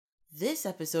This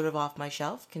episode of Off My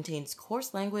Shelf contains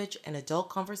coarse language and adult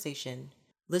conversation.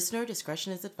 Listener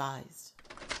discretion is advised.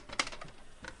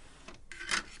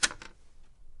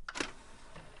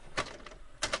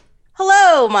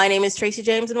 Hello, my name is Tracy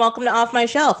James and welcome to Off My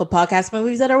Shelf, a podcast of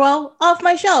movies that are, well, off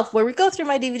my shelf, where we go through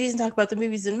my DVDs and talk about the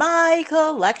movies in my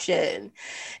collection.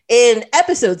 In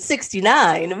episode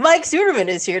 69, Mike Suderman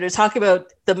is here to talk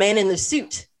about The Man in the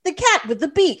Suit, The Cat with the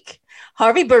Beak,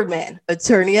 Harvey Birdman,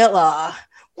 Attorney at Law.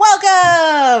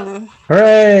 Welcome!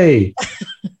 Hooray!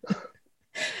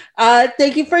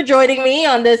 Thank you for joining me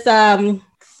on this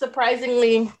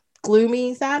surprisingly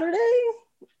gloomy Saturday.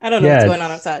 I don't know what's going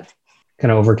on outside.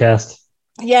 Kind of overcast.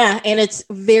 Yeah, and it's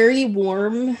very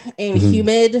warm and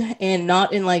humid and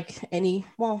not in like any,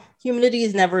 well, humidity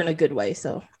is never in a good way,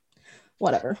 so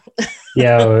whatever.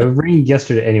 Yeah, it rained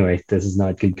yesterday. Anyway, this is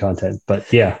not good content,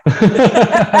 but yeah.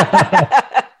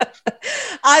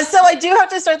 So I do have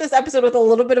to start this episode with a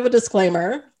little bit of a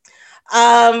disclaimer.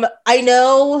 I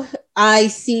know I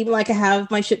seem like I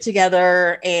have my shit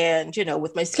together and, you know,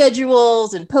 with my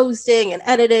schedules and posting and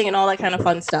editing and all that kind of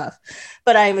fun stuff,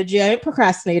 but I'm a giant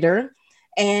procrastinator.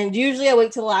 And usually I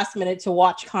wait till the last minute to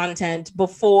watch content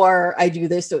before I do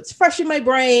this. So it's fresh in my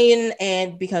brain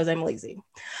and because I'm lazy.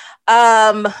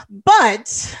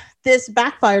 But this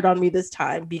backfired on me this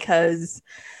time because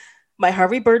my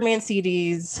Harvey Birdman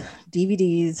CDs,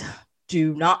 DVDs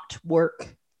do not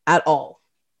work at all.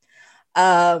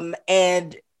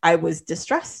 And I was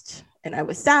distressed and I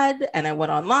was sad and I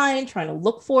went online trying to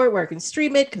look for it where I can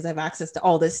stream it because I have access to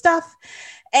all this stuff.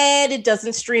 And it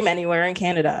doesn't stream anywhere in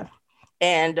Canada.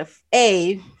 And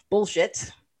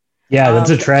bullshit. Yeah,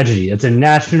 that's a tragedy. It's a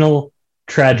national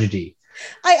tragedy.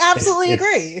 I absolutely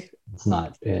agree. It's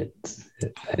not.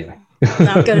 Anyway.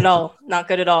 Not good at all. Not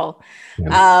good at all.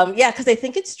 Yeah, because I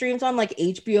think it streams on like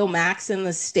HBO Max in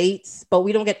the States, but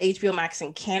we don't get HBO Max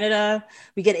in Canada.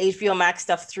 We get HBO Max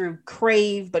stuff through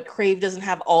Crave, but Crave doesn't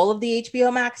have all of the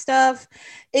HBO Max stuff.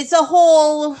 It's a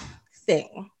whole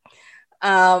thing.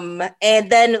 And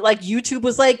then like YouTube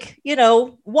was like, you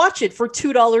know, watch it for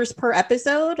 $2 per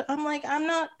episode. I'm like, I'm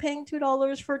not paying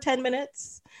 $2 for 10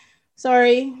 minutes.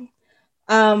 Sorry.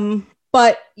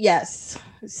 But yes,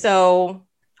 so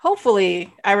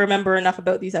hopefully I remember enough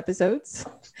about these episodes.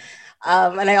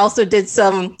 And I also did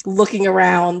some looking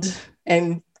around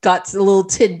and got little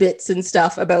tidbits and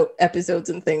stuff about episodes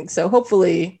and things. So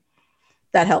hopefully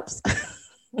that helps.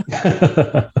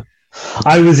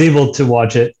 I was able to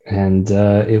watch it and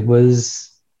it was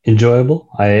enjoyable.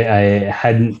 I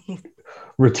hadn't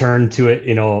returned to it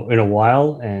in a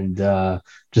while, and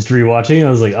just rewatching, I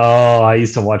was like, oh, I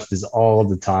used to watch this all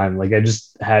the time. Like I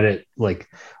just had it, like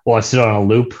watched it on a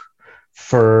loop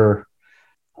for,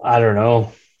 I don't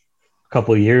know, a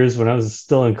couple of years when I was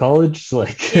still in college.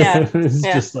 Like it's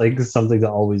just like something to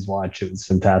always watch. It was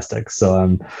fantastic. So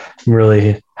I'm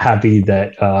really happy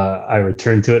that I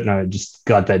returned to it and I just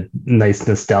got that nice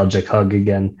nostalgic hug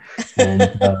again.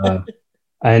 And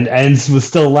and was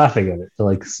still laughing at it.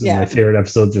 Like my favorite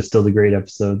episodes are still the great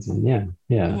episodes. And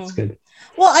it's good.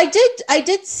 Well, I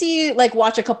did see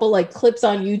watch a couple clips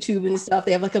on YouTube and stuff.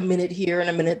 They have a minute here and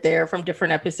a minute there from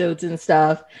different episodes and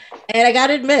stuff. And I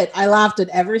gotta admit, I laughed at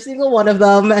every single one of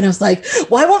them. And I was like,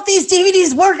 why won't these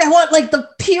DVDs work? I want the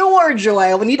pure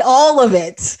joy. We need all of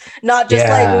it, not just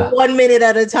 1 minute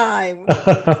at a time.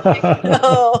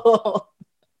 No.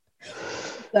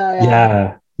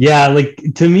 So, yeah, like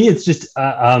to me, it's just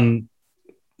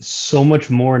so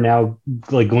much more now.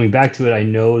 Like going back to it, I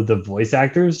know the voice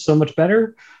actors so much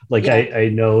better.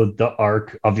 I know the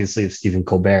arc, obviously, of Stephen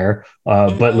Colbert,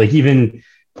 but even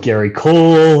Gary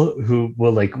Cole, who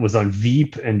was on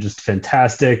Veep and just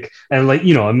fantastic, and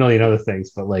a million other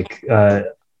things. But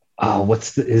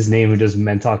what's his name? Who does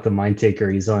Men Talk the Mind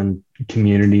Taker? He's on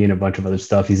Community and a bunch of other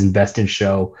stuff. He's in Best in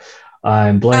Show.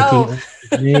 I'm blanking on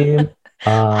his name.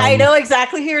 I know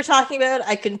exactly who you're talking about.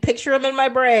 I can picture him in my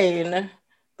brain,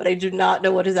 but I do not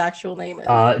know what his actual name is.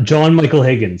 John Michael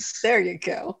Higgins. There you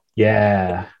go.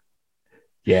 Yeah,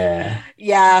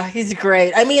 he's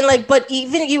great. I mean, but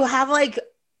even you have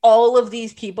all of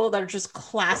these people that are just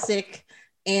classic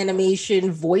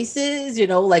animation voices, Louis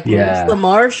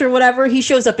LaMarche or whatever. He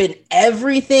shows up in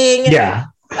everything. Yeah.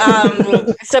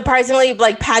 Surprisingly,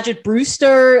 Paget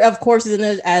Brewster, of course, is in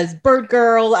it as Bird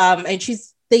Girl. And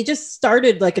they just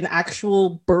started an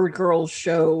actual Bird Girl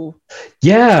show.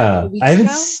 Yeah, I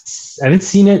haven't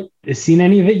seen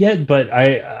any of it yet, but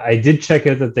I did check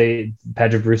out that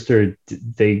Paget Brewster,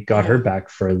 they got her back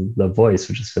for the voice,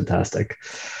 which is fantastic.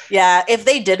 Yeah, if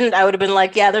they didn't, I would have been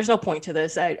like, yeah, there's no point to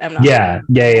this. I'm not. Yeah.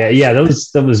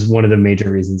 That was one of the major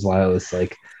reasons why I was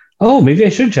like, Oh, maybe I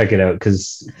should check it out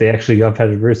because they actually got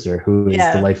Patrick Brewster, who is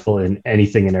Yeah. delightful in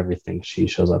anything and everything she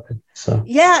shows up in. So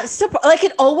Yeah, so like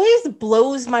it always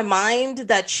blows my mind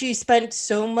that she spent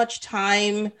so much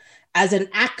time as an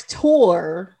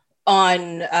actor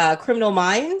on Criminal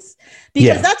Minds, because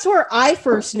yeah, that's where I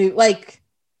first knew. Like,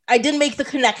 I didn't make the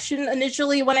connection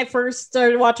initially when I first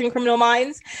started watching Criminal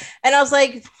Minds, and I was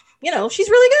like, she's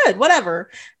really good,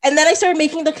 whatever. And then I started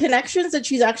making the connections that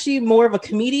she's actually more of a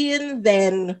comedian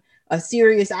than a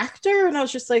serious actor, and I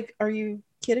was just like, are you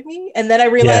kidding me? And then I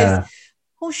realized, yeah,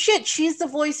 oh shit, she's the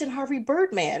voice in Harvey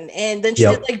Birdman. And then she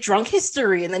did yep, like Drunk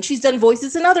History. And then she's done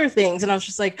voices in other things. And I was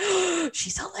just like, oh,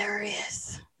 she's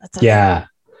hilarious. That's hilarious. yeah,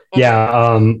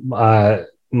 Mhm. yeah.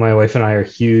 My wife and I are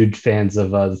huge fans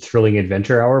of the Thrilling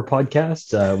Adventure Hour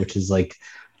podcast, which is like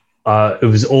it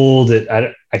was old.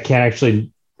 I can't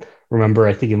actually remember.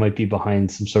 I think it might be behind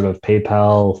some sort of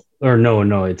PayPal or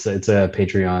no, it's a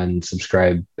Patreon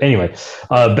subscribe. Anyway,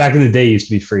 back in the day, it used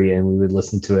to be free, and we would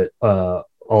listen to it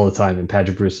all the time. And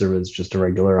Patrick Brewster was just a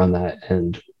regular on that,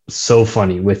 and so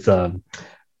funny with um.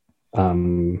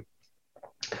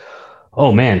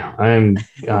 Oh man, I'm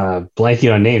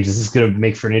blanking on names. This is going to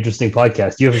make for an interesting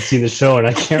podcast. You haven't seen the show, and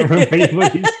I can't remember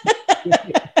anybody's.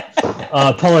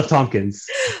 Paul F. Tompkins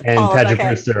and Paul, Patrick okay.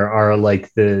 Brewster are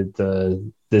like this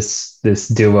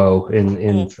duo in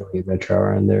Mhm. Thrilling Adventure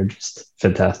Hour, and they're just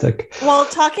fantastic. Well,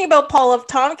 talking about Paul F.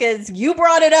 Tompkins, you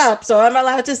brought it up, so I'm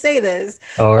allowed to say this.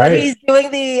 All But right. he's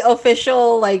doing the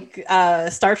official like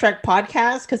Star Trek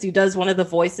podcast because he does one of the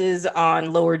voices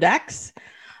on Lower Decks.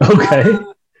 Okay.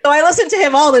 So I listen to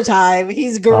him all the time.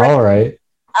 He's great. All right.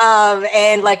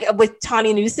 And like with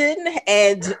Tawny Newson,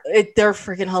 and they're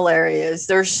freaking hilarious.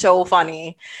 They're so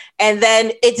funny. And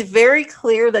then it's very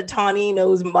clear that Tawny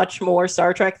knows much more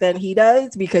Star Trek than he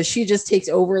does, because she just takes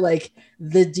over like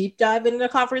the deep dive into the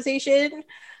conversation.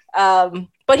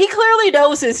 But he clearly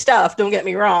knows his stuff. Don't get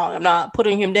me wrong. I'm not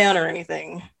putting him down or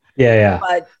anything. Yeah, yeah. But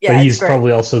But yeah, it's he's great.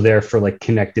 probably also there for like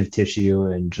connective tissue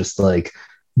and just like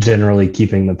generally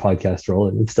keeping the podcast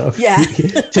rolling and stuff. Yeah.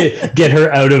 To get her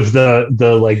out of the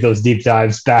like those deep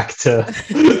dives back to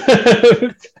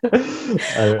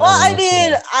Well, I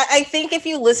mean, Yeah. I think if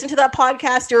you listen to that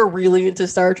podcast, you're really into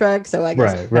Star Trek, so I guess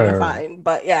Right, it's kind right, of right. fine.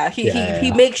 But yeah, he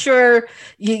Yeah, makes sure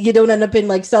you don't end up in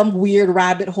like some weird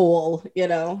rabbit hole,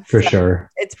 for So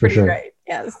sure. it's For pretty sure. great.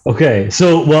 Yes. Okay,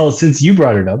 so well, since you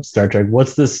brought it up, Star Trek,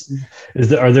 what's this?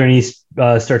 Are there any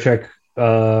Star Trek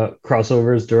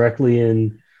crossovers directly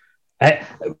in? I,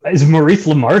 is Maurice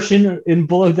LaMarche in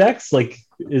Below Decks? Like,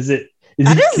 is That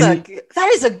it?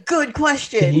 is a good Can you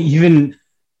question. even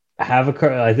have a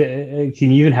can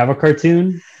you even have a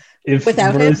cartoon if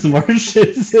Without Maurice him, LaMarche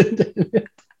is?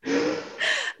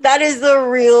 that is the I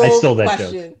real stole that joke.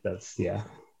 question. That's yeah.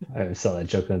 I saw that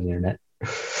joke on the internet.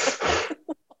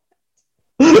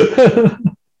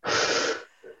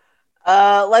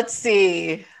 Let's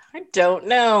see. I don't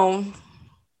know.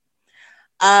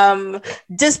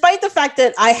 Despite the fact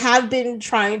that I have been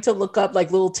trying to look up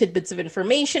like little tidbits of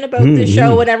information about the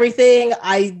show Mm-hmm. and everything,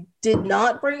 I did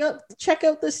not check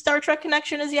out the Star Trek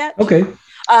connection as yet. Okay,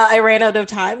 I ran out of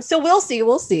time, so we'll see.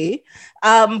 We'll see.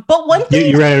 But one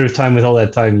thing, you ran out of time with all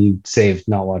that time you saved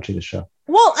not watching the show.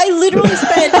 well, I literally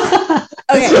spent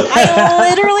I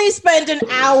literally spent an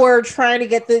hour trying to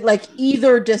get the like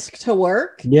either disc to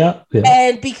work. Yeah, yeah.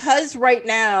 And because right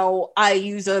now I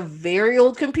use a very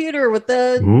old computer with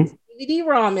the Mhm.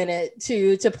 DVD-ROM in it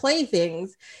to play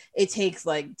things, it takes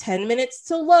like 10 minutes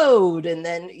to load, and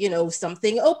then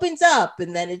something opens up,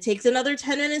 and then it takes another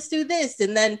 10 minutes to do this,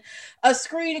 and then a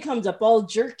screen comes up all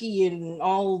jerky and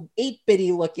all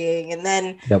 8-bitty looking, and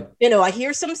then Yep. I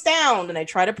hear some sound and I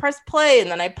try to press play, and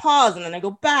then I pause, and then I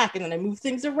go back, and then I move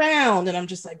things around, and I'm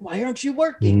just like, why aren't you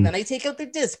working? Mhm. Then I take out the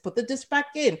disc, put the disc back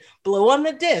in, blow on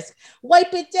the disc,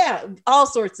 wipe it down, all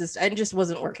sorts of stuff, and just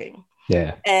wasn't working.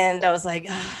 Yeah. And I was like,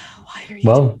 why are you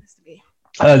Well, doing this to me?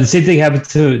 The same thing happened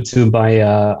to my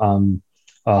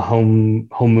home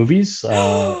movies.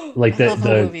 Like I love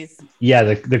home movies.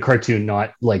 the cartoon,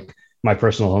 not like my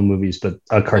personal home movies, but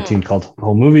a cartoon called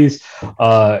Home Movies.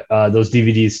 Those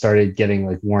DVDs started getting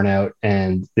like worn out,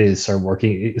 and they stopped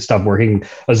working. It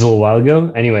was a little while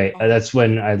ago. Anyway, that's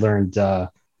when I learned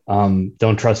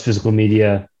don't trust physical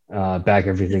media. Back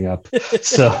everything up.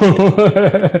 So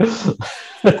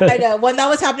I know when that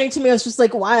was happening to me, I was just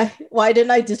like, why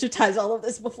didn't I digitize all of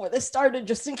this before this started,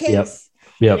 just in case?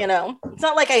 Yep. It's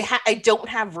not like I don't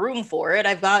have room for it.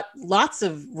 I've got lots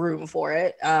of room for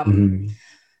it. Mhm.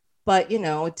 But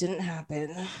it didn't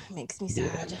happen. It makes me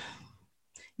sad.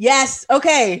 Yes.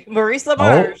 Okay. Maurice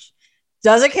LaMarche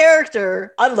does a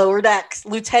character on Lower Decks,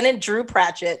 Lieutenant Drew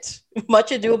Pratchett.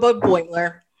 Much Ado About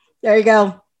Boimler. There you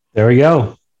go. There we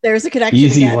go. There's a connection.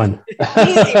 Easy again. one.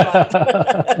 Easy one.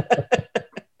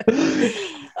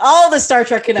 All the Star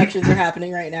Trek connections are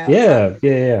happening right now. Yeah.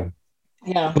 Yeah.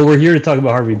 But we're here to talk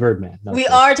about Harvey Birdman. We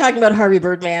are talking about Harvey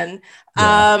Birdman.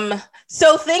 Yeah.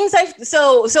 So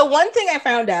one thing I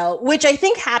found out, which I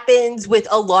think happens with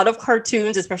a lot of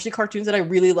cartoons, especially cartoons that I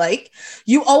really like,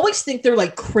 you always think they're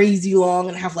like crazy long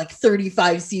and have like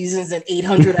 35 seasons and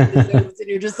 800 episodes. And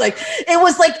you're just like, it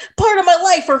was like part of my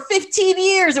life for 15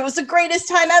 years. It was the greatest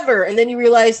time ever. And then you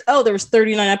realize, oh, there was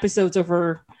 39 episodes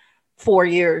over 4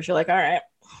 years. You're like, all right.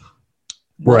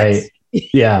 What? Right.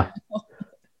 Yeah.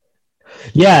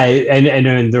 Yeah,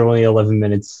 and they're only 11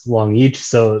 minutes long each,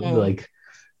 so like,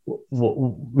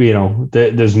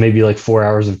 there's maybe like 4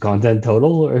 hours of content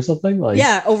total or something. Like,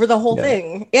 yeah, over the whole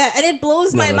thing. Yeah, and it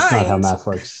blows my mind. That's not how math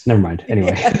works. Never mind.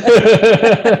 Anyway.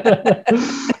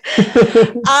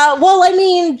 Well, I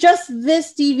mean, just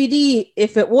this DVD,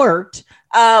 if it worked,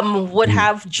 would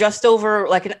have just over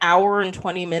like an hour and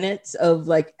 20 minutes of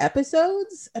like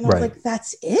episodes, and I was like,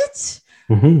 that's it.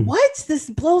 What? This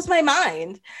blows my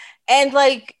mind. And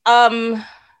like,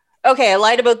 okay, I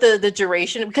lied about the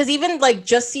duration, because even like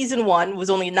just season 1 was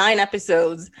only 9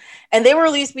 episodes, and they were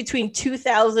released between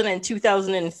 2000 and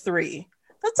 2003.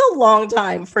 That's a long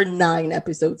time for 9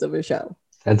 episodes of a show.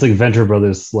 That's like Venture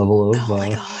Brothers level of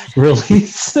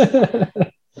release.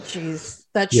 Jeez,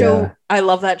 that show, I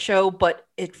love that show, but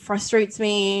it frustrates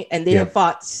me. And they have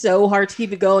fought so hard to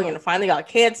keep it going, and it finally got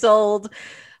canceled.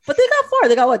 But they got far.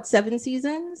 They got what, 7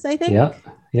 seasons, I think?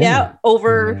 Yeah,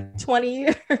 over 20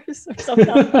 years or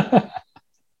something.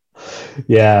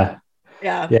 Yeah.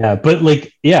 But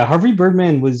like, Harvey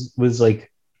Birdman was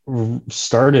like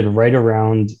started right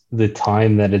around the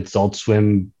time that Adult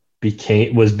Swim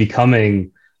was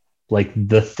becoming like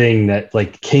the thing that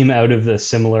like came out of the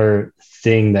similar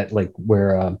thing that like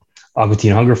where Aqua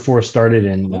Teen Hunger Force started,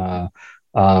 and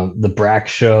the Brack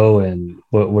Show, and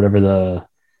whatever the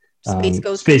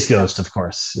Space Ghost, of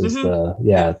course, is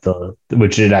the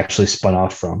which it actually spun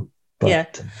off from.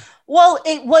 But, well,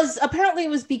 it was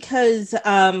because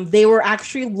they were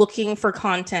actually looking for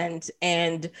content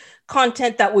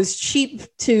that was cheap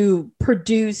to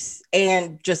produce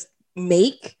and just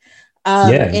make,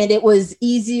 and it was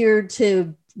easier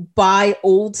to buy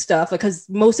old stuff, because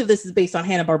most of this is based on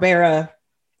Hanna-Barbera,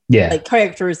 like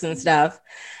characters and stuff.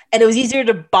 And it was easier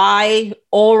to buy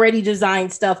already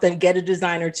designed stuff than get a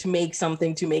designer to make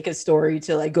something, to make a story,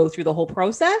 to like go through the whole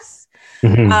process.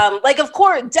 Like, of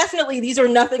course, definitely these are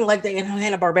nothing like the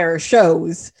Hanna-Barbera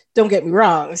shows. Don't get me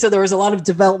wrong. So there was a lot of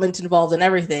development involved in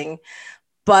everything.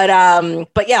 But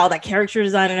yeah, all that character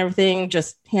design and everything,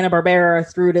 just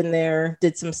Hanna-Barbera threw it in there,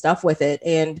 did some stuff with it.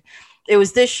 And it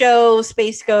was this show,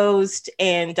 Space Ghost,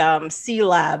 and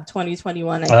Sealab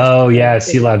 2021.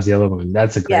 Sealab's the other one.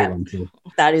 That's a great one too.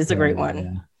 That is a great one.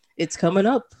 Yeah. It's coming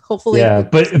up, hopefully. Yeah,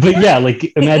 but yeah,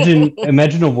 like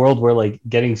imagine a world where like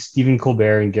getting Stephen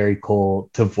Colbert and Gary Cole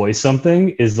to voice something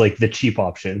is like the cheap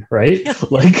option, right?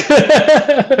 Like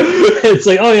it's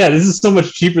like, oh yeah, this is so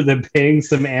much cheaper than paying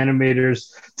some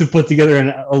animators to put together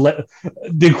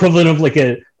the equivalent of like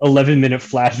a 11-minute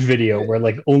flash video where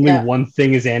like only one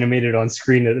thing is animated on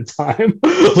screen at a time.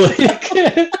 Like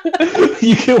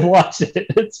you can watch it.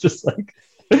 It's just like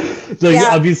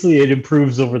obviously it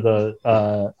improves over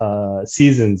the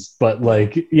seasons, but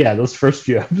like those first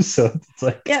few episodes, it's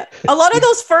like a lot of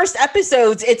those first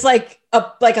episodes, it's like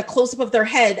a close-up of their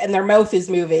head and their mouth is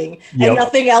moving and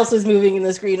nothing else is moving in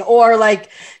the screen. Or like,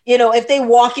 if they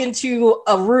walk into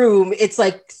a room, it's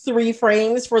like 3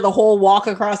 frames for the whole walk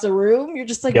across a room. You're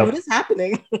just like, what is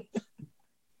happening?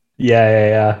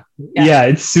 Yeah,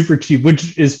 it's super cheap,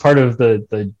 which is part of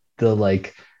the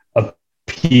like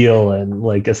appeal and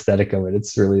like aesthetic of it.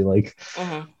 It's really like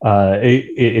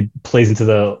it plays into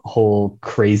the whole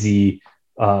crazy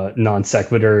non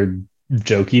sequitur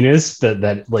jokiness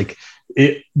that like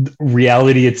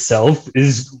reality itself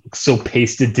is so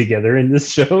pasted together in this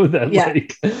show that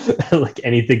like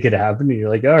anything could happen and you're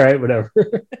like, all right, whatever.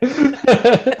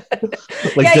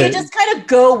 Like you just kind of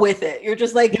go with it. You're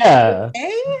just like,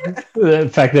 the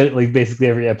fact that like basically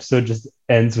every episode just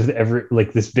ends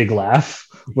with this big laugh,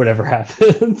 whatever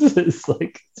happens. It's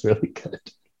like, it's really good.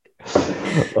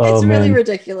 It's really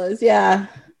ridiculous.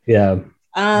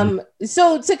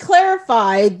 So to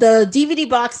clarify, the DVD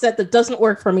box set that doesn't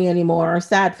work for me anymore,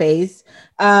 sad face,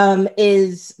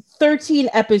 is 13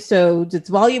 episodes. It's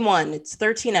volume 1. It's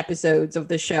 13 episodes of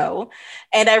the show.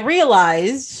 And I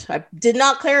realized, I did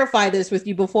not clarify this with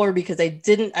you before because I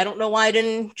don't know why I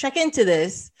didn't check into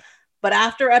this, but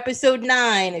after episode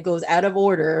 9, it goes out of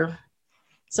order.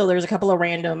 So there's a couple of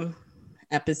random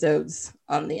episodes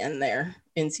on the end there.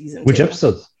 in season Which 2.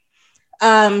 episodes?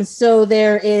 So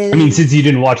there is. I mean, since you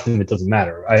didn't watch them, it doesn't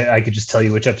matter. I could just tell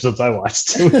you which episodes I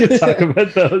watched. We can talk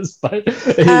about those. But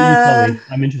you tell me.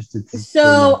 I'm interested.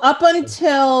 So up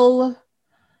until,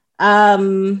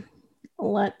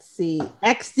 let's see,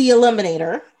 X the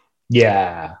Eliminator.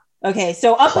 Yeah. Okay,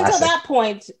 so up Classic. until that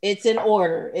point, it's in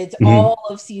order. It's all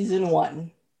of season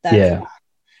 1. That's yeah. it.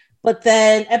 But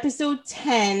then episode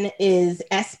 10 is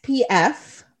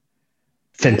SPF.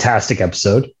 Fantastic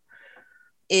episode.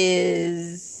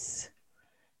 Is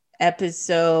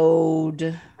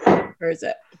episode, where is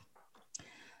it?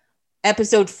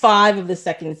 Episode 5 of the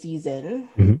second season.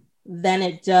 Mm-hmm. Then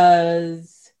it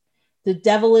does The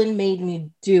Devlin Made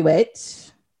Me Do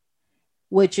It,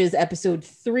 which is episode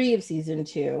 3 of season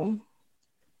 2.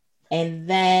 And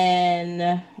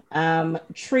then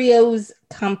Trio's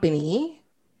Company,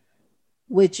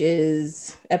 which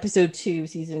is episode 2,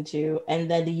 season 2.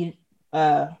 And then the,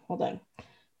 hold on.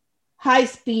 High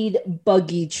Speed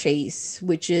Buggy Chase,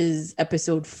 which is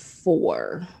episode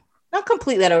 4. Not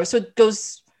complete that over. So it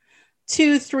goes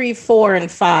 2, 3, 4,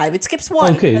 and 5. It skips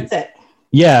 1. Okay. That's it.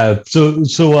 Yeah. So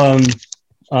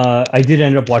I did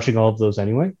end up watching all of those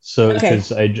anyway. So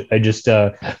because I just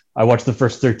I watched the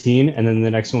first 13, and then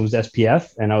the next one was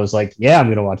SPF, and I was like, yeah, I'm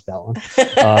gonna watch that one.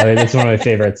 It's one of my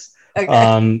favorites.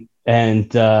 Okay.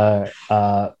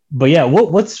 But yeah,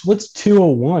 what's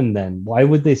 201 then? Why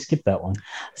would they skip that one?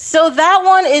 So that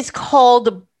one is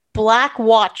called Black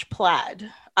Watch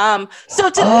Plaid.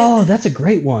 That's a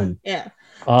great one. Yeah.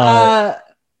 I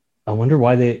wonder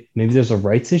why maybe there's a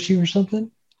rights issue or something.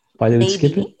 Why they would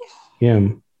skip it? Yeah.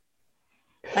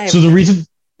 So the reason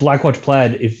Black Watch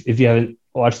Plaid, if you haven't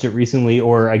watched it recently,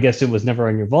 or I guess it was never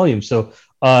on your volume, so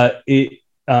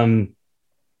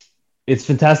it's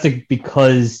fantastic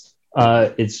because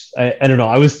it's I don't know.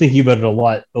 I was thinking about it a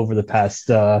lot over the past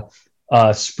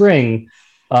spring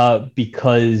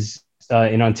because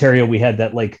in Ontario we had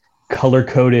that like color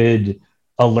coded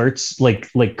alerts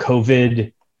like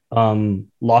COVID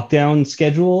lockdown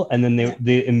schedule, and then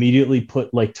they immediately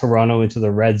put like Toronto into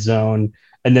the red zone,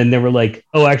 and then they were like,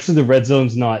 oh, actually the red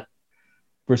zone's not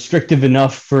restrictive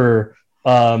enough for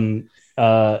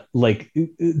like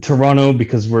Toronto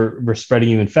because we're spreading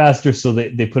even faster, so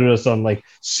they put us on like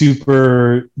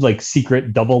super like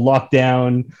secret double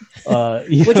lockdown,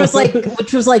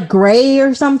 which was like gray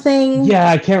or something. Yeah,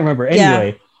 I can't remember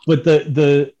anyway. But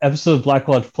the episode of Black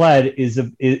Watch Plaid is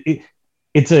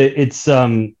it's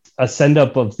a send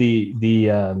up of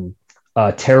the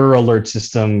terror alert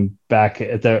system back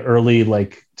at the early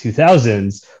like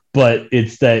 2000s, but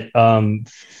it's that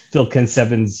Phil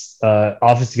Ken-Seven's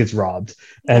office gets robbed,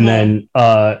 and then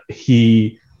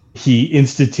he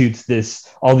institutes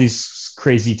all these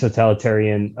crazy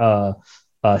totalitarian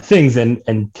things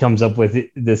and comes up with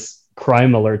this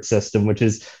crime alert system, which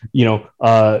is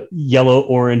yellow,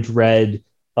 orange, red,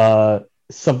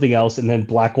 something else, and then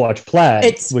Black Watch Plaid.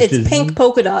 It's pink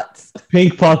polka dots,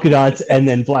 and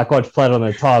then Black Watch Plaid on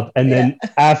the top, and then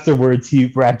afterwards he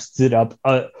wraps it up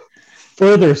a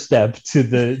further step to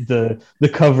the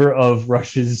cover of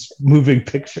Rush's Moving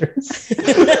Pictures,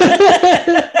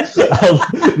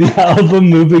 the album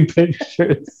Moving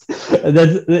Pictures.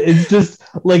 It's just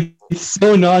like it's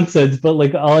so nonsense, but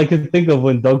like all I can think of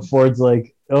when Doug Ford's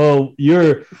like, oh,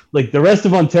 you're like the rest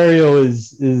of Ontario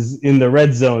is in the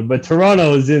red zone, but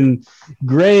Toronto is in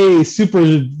gray super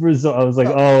zone. I was like,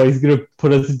 oh, he's gonna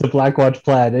put us into Black Watch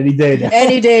Plaid any day now.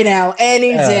 Any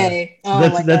day.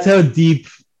 Oh, that's how deep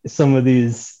some of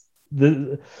these.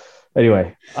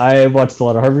 Anyway, I watched a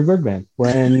lot of Harvey Birdman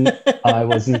when I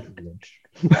was in college.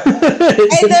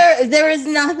 And there is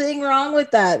nothing wrong with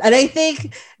that. And I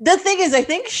think the thing is, I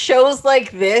think shows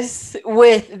like this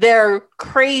with their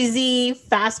crazy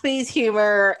fast-paced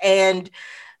humor and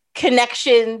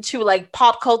connection to like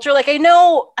pop culture. Like I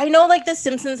know like The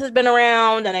Simpsons has been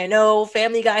around, and I know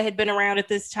Family Guy had been around at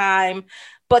this time,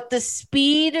 but the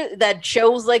speed that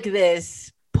shows like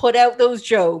this put out those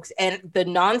jokes and the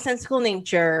nonsensical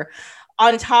nature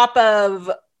on top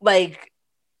of like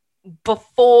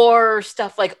before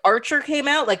stuff like Archer came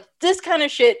out, like this kind of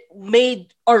shit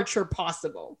made Archer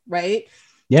possible, right?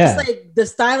 Yeah. Just like the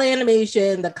style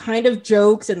animation, the kind of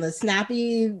jokes and the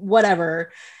snappy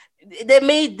whatever that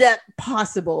made that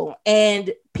possible.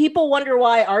 And people wonder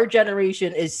why our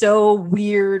generation is so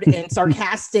weird and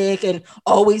sarcastic and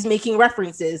always making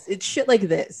references. It's shit like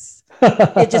this.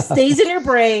 It just stays in your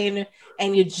brain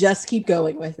and you just keep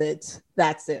going with it.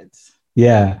 That's it.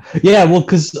 Yeah. Well,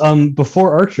 because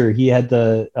before Archer, he had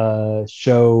the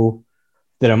show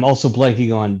that I'm also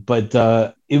blanking on, but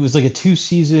it was like a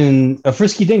 2-season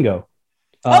Frisky Dingo.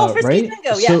 Frisky right?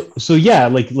 Dingo, yeah. So yeah,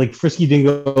 like Frisky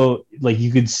Dingo, like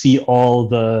you could see all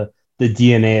the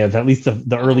DNA of at least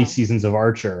the early seasons of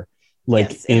Archer, like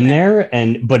Yes, in there,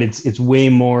 and but it's way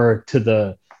more to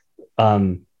the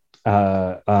um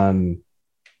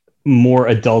more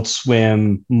Adult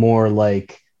Swim, more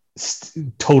like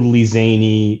totally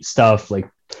zany stuff, like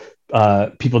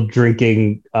people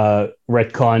drinking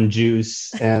retcon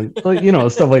juice and like, you know,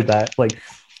 stuff like that, like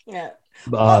yeah.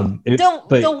 Well, yeah.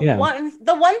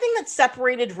 the one thing that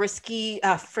separated Frisky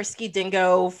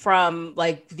Dingo from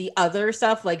like the other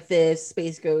stuff, like this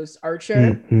Space Ghost Archer.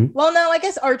 Mm-hmm. Well, no, I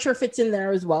guess Archer fits in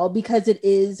there as well because it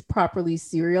is properly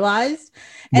serialized.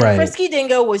 And Right. Frisky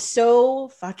Dingo was so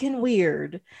fucking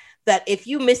weird that if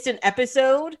you missed an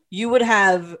episode, you would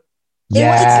have.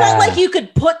 Yeah. It's not like you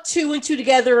could put two and two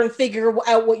together and figure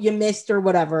out what you missed or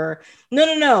whatever.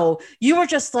 No. You were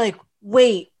just like,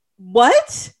 wait,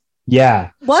 what? Yeah,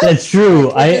 what? That's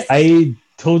true. I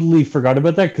totally forgot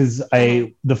about that because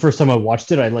the first time I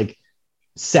watched it, I like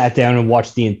sat down and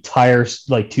watched the entire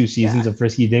like 2 seasons of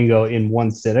Frisky Dingo in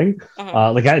one sitting.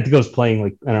 Like I think I was playing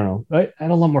like, I don't know, I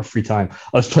had a lot more free time.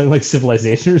 I was playing like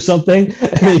Civilization or something,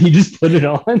 and then you just put it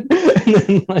on, and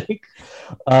then like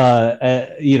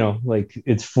you know, like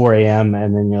it's 4 a.m.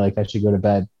 and then you're like, I should go to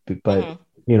bed, but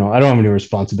you know, I don't have any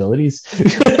responsibilities.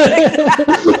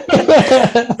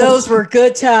 Those were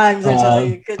good times. I tell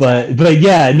you. But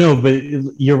yeah, no, but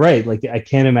you're right. Like I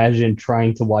can't imagine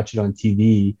trying to watch it on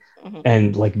TV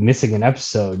and like missing an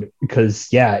episode because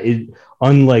it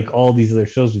unlike all these other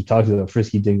shows we've talked about,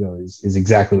 Frisky Dingo is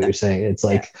exactly what you're saying. It's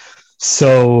like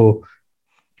so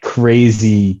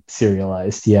crazy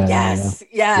serialized. Yes.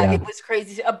 It was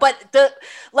crazy. But the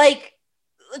like,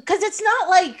 because it's not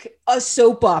like a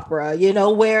soap opera, you know,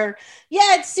 where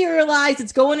it's serialized,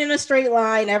 it's going in a straight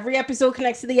line, every episode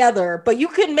connects to the other, but you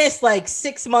could miss like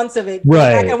 6 months of it.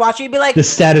 Right. Back and watch it, you'd be like, the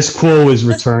status quo is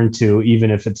returned to,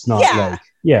 even if it's not right.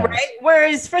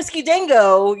 Whereas Frisky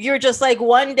Dingo, you're just like,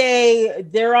 one day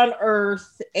they're on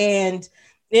Earth and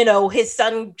you know his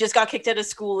son just got kicked out of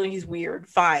school and he's weird.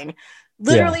 Fine.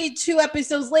 Literally 2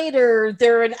 episodes later,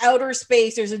 they're in outer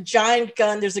space. There's a giant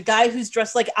gun. There's a guy who's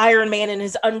dressed like Iron Man in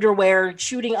his underwear,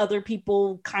 shooting other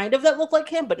people kind of that look like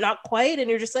him, but not quite. And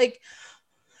you're just like,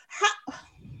 how?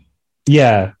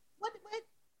 Yeah.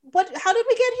 What? How did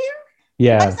we get here?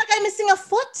 Yeah. Why is that guy missing a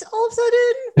foot all of a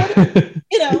sudden?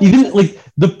 You know, even like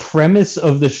the premise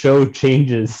of the show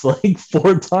changes like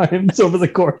 4 times over the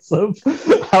course of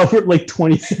however like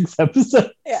 26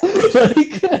 episodes. Yeah.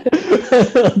 Like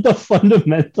the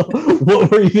fundamental,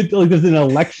 what were even like? There's an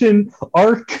election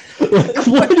arc. Like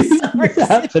what is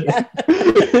happening?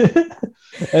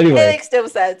 Anyway, it makes no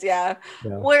sense. Yeah.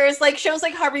 Whereas like shows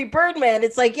like Harvey Birdman,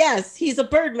 it's like, yes, he's a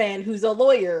Birdman who's a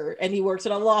lawyer and he works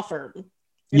at a law firm.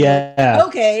 Yeah.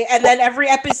 Okay. And then every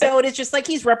episode is just like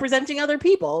he's representing other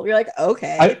people. You're like,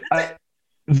 okay.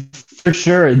 For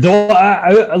sure. Though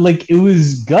I like it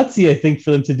was gutsy, I think,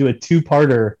 for them to do a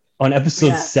 2-parter on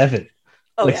episode 7.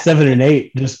 7 and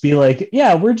 8. Just be like,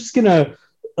 we're just gonna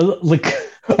like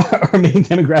our main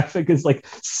demographic is like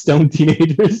stoned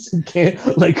teenagers who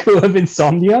have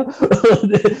insomnia.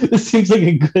 This seems like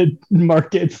a good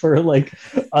market for like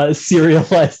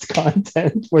serialized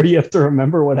content where you have to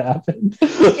remember what happened.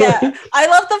 I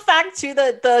love the fact too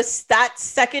that that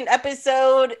second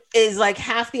episode is like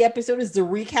half the episode is the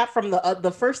recap from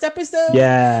the first episode.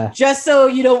 Just so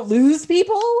you don't lose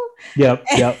people. Yep.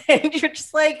 And you're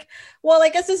just like, well, I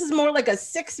guess this is more like a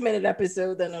 6-minute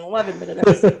episode than an 11-minute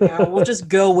episode now. We'll just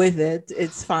go with it.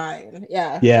 It's fine.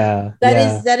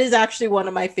 That is actually one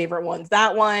of my favorite ones.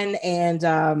 That one and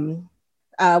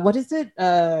what is it?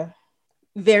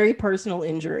 Very Personal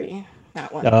Injury.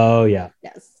 That one. Oh yeah.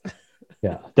 Yes.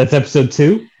 Yeah. That's episode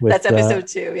 2. That's episode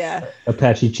 2, yeah.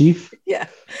 Apache Chief. Yeah.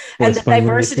 And the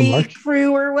Diversity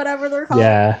Crew or whatever they're called.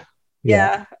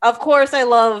 Yeah, of course. I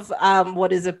love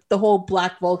what is it? The whole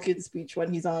Black Vulcan speech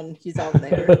when he's on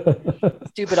there.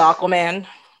 Stupid Aquaman.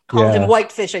 Call him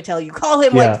Whitefish. I tell you, call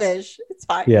him Whitefish. It's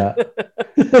fine. Yeah.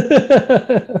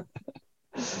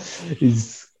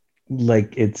 He's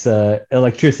like it's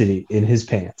electricity in his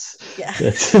pants. Yeah.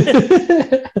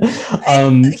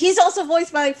 He's also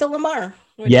voiced by Phil Lamar.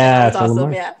 Phil awesome.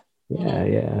 Lamar.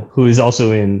 Yeah. Who is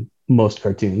also in most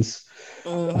cartoons.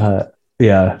 Like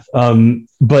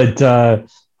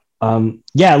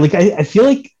I feel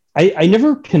like I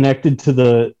never connected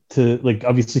to like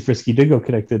obviously Frisky Dingo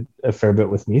connected a fair bit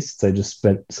with me since I just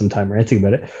spent some time ranting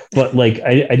about it, but like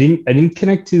I didn't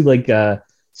connect to like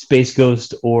Space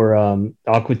Ghost or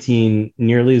Aqua Teen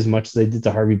nearly as much as I did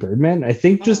to Harvey Birdman. I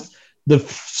think just the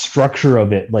structure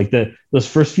of it, like those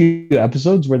first few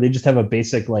episodes where they just have a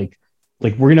basic like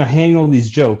like we're gonna hang all these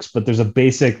jokes, but there's a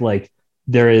basic like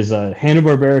there is a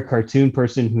Hanna-Barbera cartoon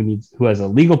person who has a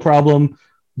legal problem,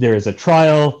 there is a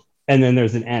trial, and then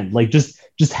there's an end. Like just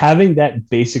having that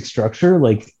basic structure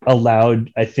like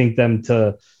allowed, I think, them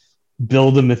to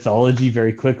build a mythology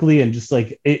very quickly, and just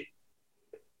like it,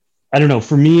 I don't know,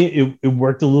 for me it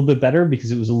worked a little bit better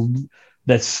because it was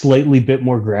that slightly bit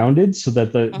more grounded, so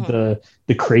that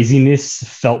the craziness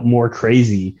felt more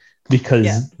crazy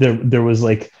because there was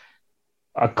like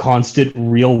a constant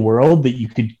real world that you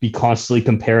could be constantly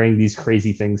comparing these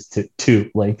crazy things to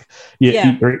like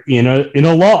you're in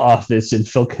a law office and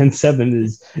Phil Ken-7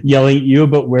 is yelling at you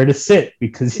about where to sit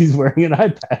because he's wearing an eye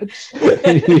patch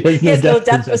and he has no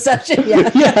depth perception.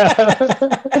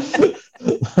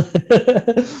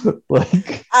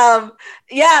 Like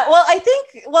I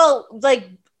think like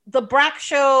the Brak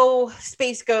Show,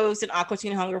 Space Ghost, and Aqua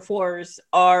Teen Hunger Force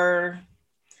are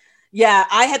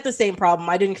I had the same problem.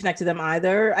 I didn't connect to them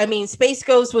either. I mean, Space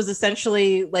Ghost was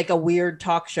essentially like a weird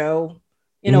talk show,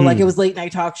 like it was late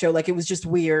night talk show. Like it was just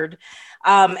weird.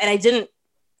 And I didn't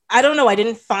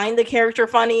find the character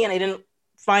funny, and I didn't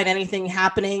find anything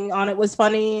happening on it was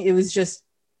funny. It was just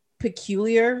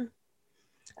peculiar.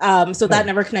 So that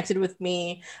never connected with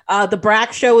me. The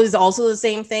Brak Show is also the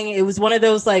same thing. It was one of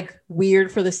those like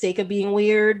weird for the sake of being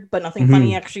weird, but nothing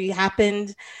funny actually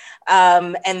happened.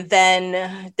 And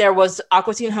then there was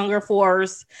Aqua Teen Hunger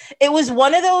Force. It was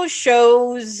one of those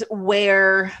shows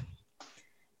where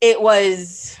it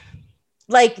was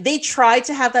like they tried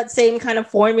to have that same kind of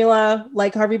formula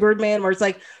like Harvey Birdman, where it's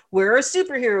like, we're a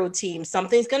superhero team,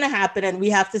 something's going to happen and we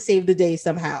have to save the day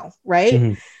somehow,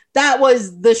 right? That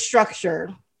was the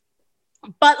structure.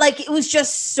 But like it was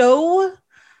just so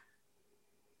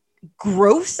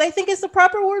gross, I think is the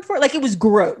proper word for it. Like it was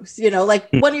gross, like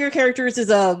one of your characters is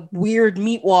a weird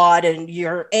meatwad and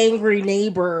your angry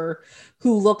neighbor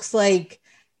who looks like,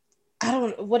 I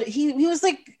don't know what he was,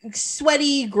 like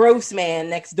sweaty gross man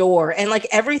next door, and like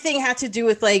everything had to do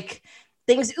with like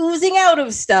things oozing out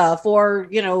of stuff, or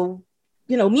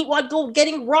meatwad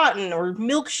getting rotten, or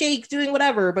milkshake doing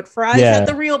whatever, but Fries had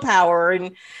the real power.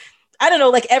 And I don't know,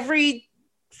 like every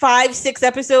 5-6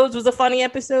 episodes was a funny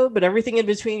episode, but everything in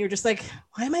between, you're just like,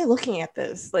 why am I looking at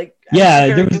this? Like,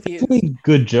 there was definitely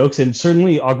good jokes, and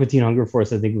certainly Aqua Teen Hunger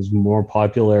Force, I think, was more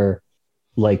popular,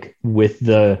 like with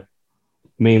the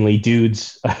mainly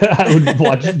dudes I would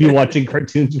be watching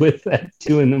cartoons with at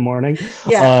 2 a.m.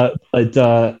 But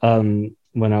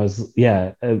when I was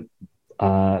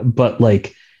but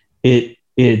like it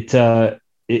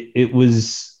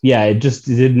was it just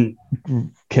didn't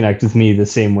connect with me the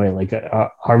same way. Like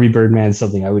Harvey Birdman is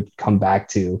something I would come back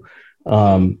to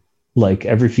like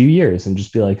every few years and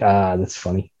just be like, that's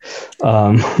funny.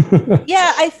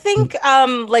 I think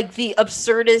like the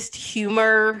absurdist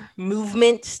humor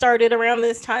movement started around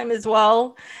this time as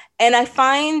well, and I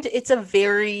find it's a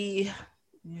very,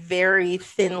 very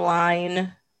thin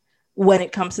line when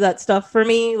it comes to that stuff for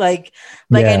me. Like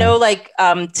I know like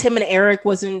Tim and Eric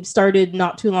started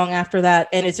not too long after that,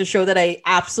 and it's a show that I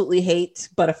absolutely hate,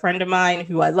 but a friend of mine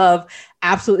who I love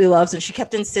absolutely loves, and she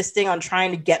kept insisting on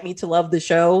trying to get me to love the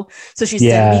show. So she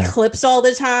sent me clips all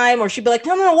the time, or she'd be like,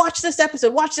 no, watch this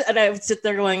episode, watch it. And I would sit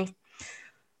there going,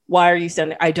 why are you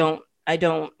sending? I don't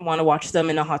want to watch them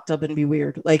in a hot tub and be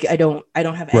weird. Like I don't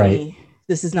have any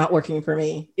this is not working for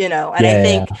me, and I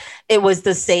think it was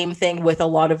the same thing with a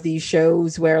lot of these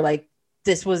shows where like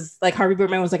this was like Harvey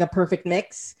Birdman was like a perfect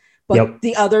mix, but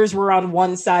the others were on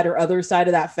one side or other side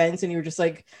of that fence, and you were just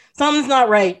like, something's not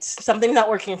right, something's not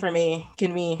working for me,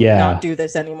 can we not do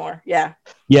this anymore?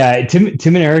 Tim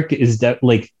and Eric is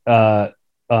definitely one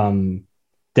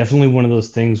of those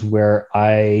things where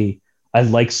I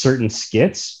like certain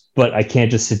skits, but I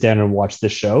can't just sit down and watch the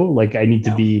show. Like I need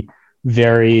to be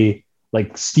very,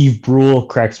 like Steve Brule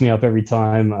cracks me up every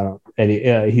time.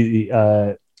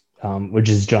 Which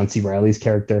is John C. Reilly's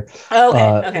character.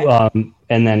 And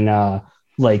then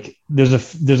like there's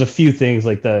a few things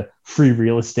like the free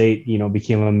real estate,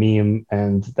 became a meme,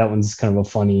 and that one's kind of a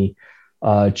funny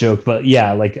joke. But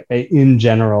like in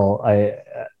general,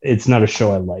 it's not a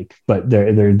show I like, but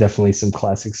there are definitely some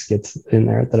classic skits in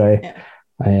there that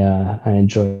I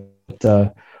enjoy.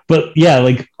 But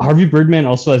like Harvey Birdman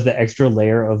also has the extra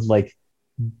layer of like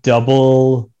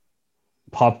double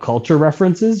pop culture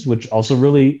references, which also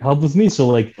really helped with me. So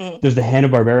like there's the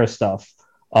Hanna-Barbera stuff,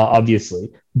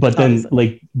 obviously, but then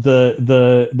like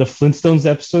the Flintstones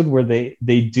episode where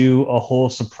they do a whole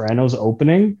Sopranos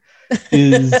opening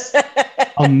is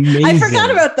amazing. I forgot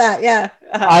about that.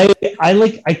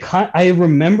 I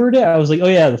remembered it. I was like, oh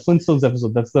yeah, the Flintstones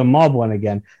episode, that's the mob one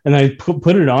again, and I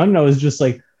put it on and I was just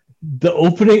like, the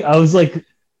opening, I was like,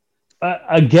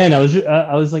 again,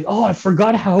 I was like, oh, I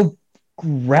forgot how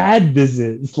rad this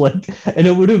is. Like, and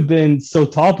it would have been so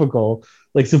topical.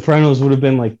 Like Sopranos would have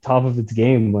been like top of its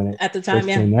game when it At the time, first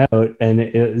yeah. came out, and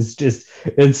it was just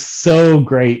it's so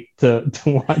great to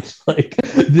watch. Like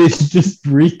this just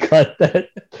recut that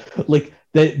like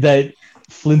that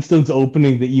Flintstones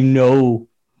opening that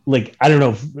like I don't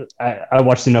know. I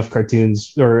watched enough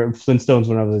cartoons or Flintstones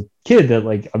when I was a kid that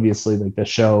like obviously like the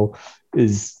show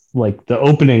is like the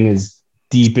opening is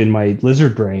deep in my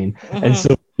lizard brain, and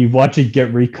so you watch it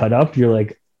get recut up, you're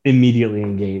like immediately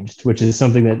engaged, which is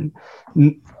something that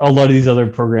a lot of these other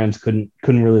programs couldn't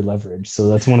really leverage. So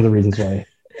that's one of the reasons why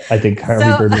I think Harvey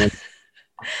Birdman.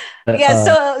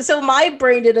 So my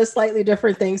brain did a slightly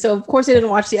different thing. So of course I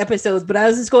didn't watch the episodes, but I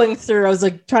was just going through, I was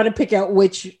like trying to pick out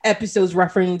which episodes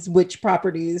reference which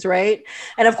properties, right?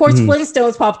 And of course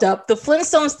Flintstones popped up. The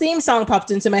Flintstones theme song popped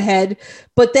into my head,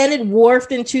 but then it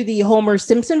morphed into the Homer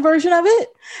Simpson version of it.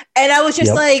 And I was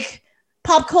just like,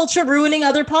 pop culture ruining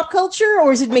other pop culture,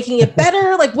 or is it making it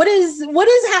better? Like what is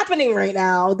happening right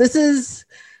now? This is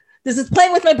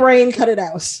playing with my brain. Cut it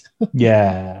out.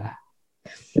 Yeah.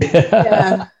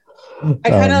 I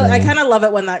kind of love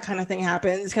it when that kind of thing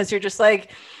happens, because you're just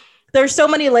like, there's so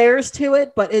many layers to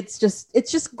it, but it's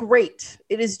just great.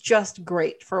 It is just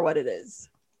great for what it is.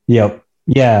 Yep.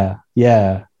 Yeah.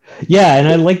 And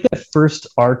I like that first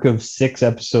arc of 6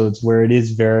 episodes where it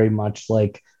is very much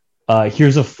like,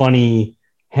 here's a funny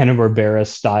Hanna-Barbera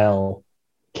style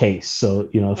case. So,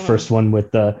 the first one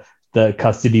with the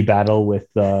custody battle with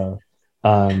Ray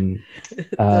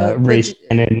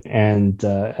Shannon and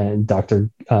Dr.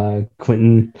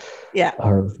 Quentin. Yeah.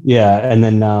 And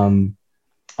then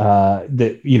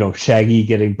Shaggy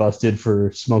getting busted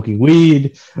for smoking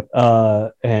weed.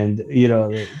 And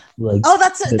like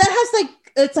that has like,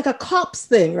 it's like a cops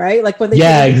thing, right? Like when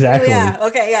they exactly. Yeah.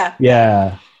 Okay.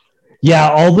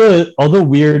 Yeah. All the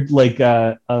weird like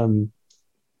for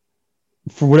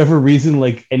whatever reason,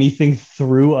 like anything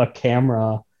through a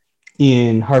camera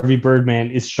in Harvey Birdman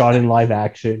is shot in live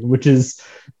action, which is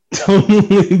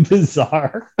totally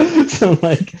bizarre. So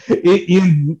like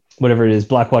in whatever it is,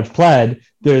 Black Watch Plaid,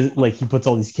 there's like he puts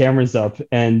all these cameras up,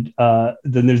 and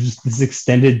then there's just this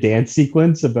extended dance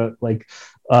sequence about like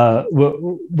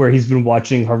where he's been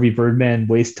watching Harvey Birdman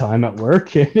waste time at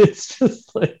work, and it's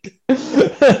just like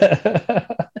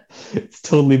it's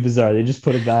totally bizarre. They just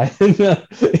put a guy in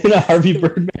a Harvey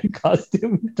Birdman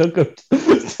costume and took him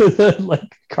to the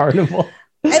like carnival.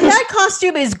 And that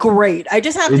costume is great. I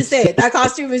just have to say it. That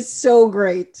costume is so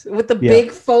great, with the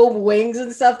big foam wings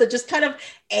and stuff that just kind of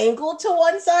angle to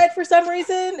one side for some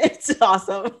reason. It's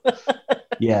awesome.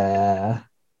 Yeah.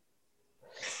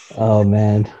 Oh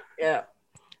man. Yeah.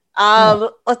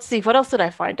 Let's see. What else did I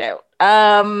find out?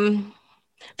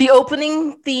 The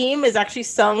opening theme is actually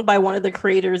sung by one of the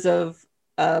creators of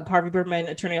Harvey Birdman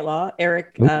Attorney at Law,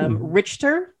 Eric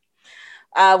Richter,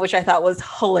 which I thought was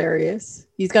hilarious.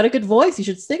 He's got a good voice. He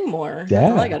should sing more. Yeah.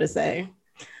 That's all I got to say.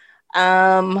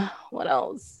 What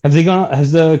else?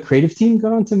 Has the creative team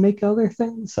gone on to make other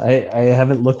things? I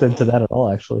haven't looked into that at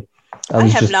all, actually. I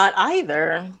have not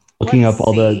either. Looking up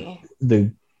all the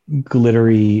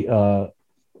glittery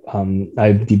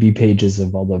IMDb pages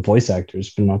of all the voice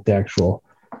actors, but not the actual.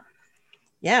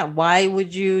 Yeah, why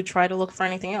would you try to look for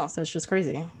anything else? That's just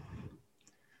crazy.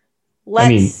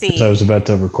 Let's see. I was about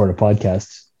to record a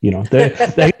podcast.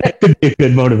 That could be a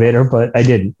good motivator, but I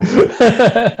didn't.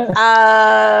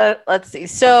 Let's see.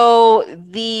 So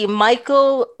the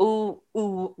Michael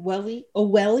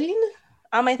Owellian,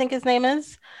 I think his name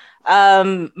is.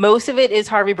 Most of it is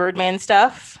Harvey Birdman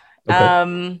stuff.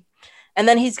 Okay. And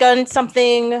then he's done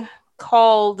something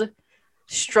called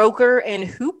Stroker and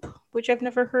Hoop, which I've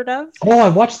never heard of. Oh, I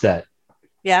watched that.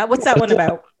 Yeah, what's that one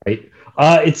about? Right.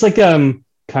 It's like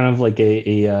kind of like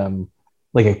a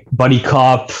buddy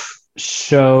cop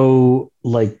show.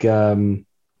 Like what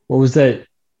was that?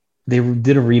 They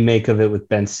did a remake of it with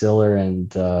Ben Stiller and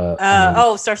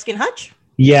Starsky and Hutch.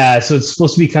 Yeah, so it's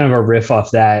supposed to be kind of a riff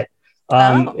off that.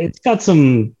 It's got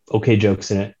some okay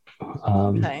jokes in it.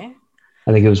 Okay.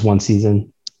 I think it was one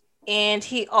season. And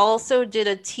he also did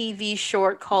a TV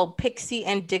short called Pixie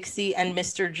and Dixie and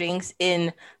Mr. Jinx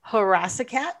in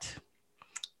Harass-a-Cat.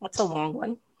 That's a long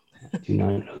one. I do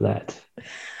not know that.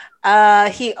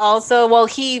 He also,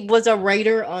 he was a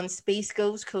writer on Space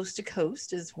Ghost Coast to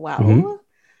Coast as well. Mm-hmm.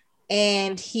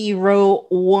 And he wrote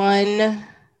one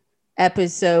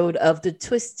episode of The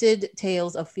Twisted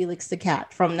Tales of Felix the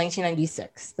Cat from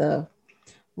 1996, the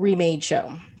remade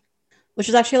show, which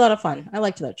was actually a lot of fun. I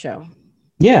liked that show.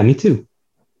 Yeah, me too.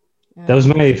 That was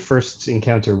my first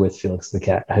encounter with Felix the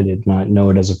Cat. I did not know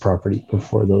it as a property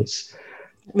before those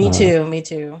Me too. Me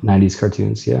too. 90s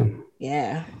cartoons. Yeah.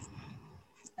 Yeah.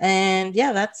 And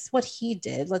yeah, that's what he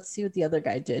did. Let's see what the other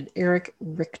guy did. Eric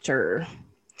Richter.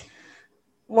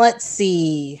 Let's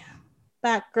see.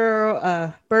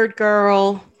 Batgirl, Bird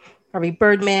Girl, probably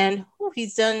Birdman. Oh,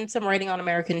 he's done some writing on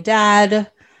American Dad.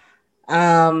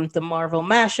 The Marvel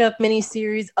mashup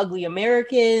miniseries, Ugly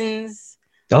Americans.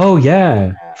 Oh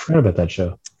yeah, I forgot about that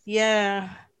show. Yeah,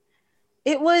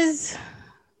 it was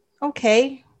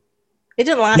okay. It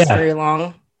didn't last very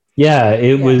long. Yeah,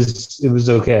 it was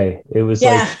okay. It was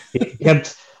like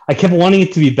I kept wanting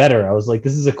it to be better. I was like,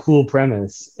 this is a cool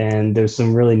premise, and there's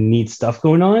some really neat stuff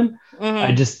going on.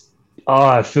 I just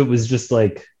if it was just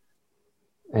like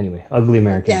anyway, Ugly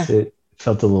Americans, it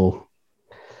felt a little.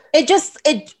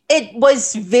 It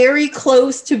was very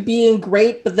close to being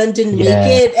great, but then didn't make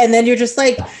it. And then you're just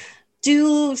like,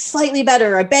 do slightly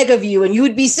better, I beg of you, and you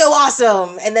would be so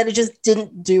awesome. And then it just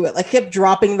didn't do it. Like kept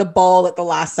dropping the ball at the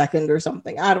last second or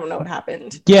something. I don't know what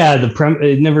happened. Yeah,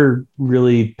 it never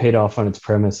really paid off on its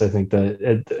premise. I think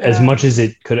that as much as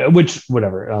it could, which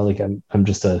whatever. Like I'm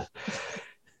just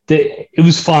it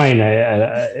was fine.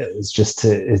 It was just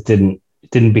it didn't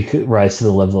rise to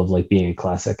the level of like being a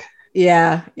classic.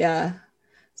 Yeah.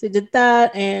 So he did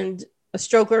that and A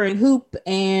Stroker and Hoop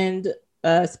and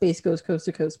Space Goes Coast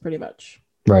to Coast, pretty much.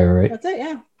 Right. That's it.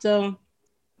 Yeah. So,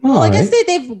 I guess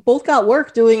they've both got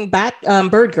work doing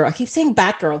Bird Girl. I keep saying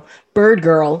Batgirl, Bird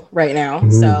Girl right now.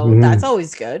 So that's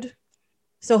always good.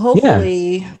 So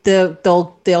hopefully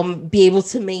they'll be able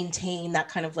to maintain that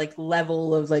kind of like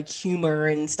level of like humor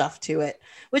and stuff to it,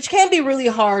 which can be really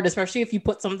hard, especially if you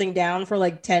put something down for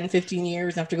like 10, 15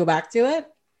 years and have to go back to it.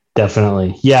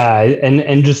 Definitely. Yeah.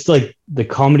 And just like the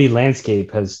comedy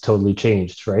landscape has totally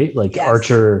changed, right? Like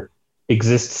Archer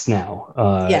exists now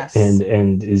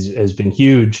and has been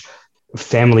huge.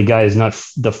 Family Guy is not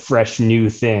the fresh new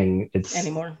thing. It's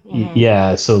anymore.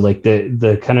 Yeah. So like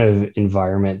the kind of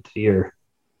environment that you're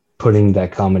putting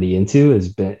that comedy into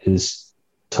is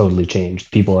totally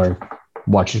changed. People are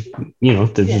watching,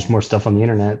 there's just more stuff on the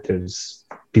internet.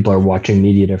 People are watching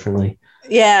media differently.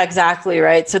 Yeah, exactly.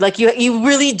 Right. So like you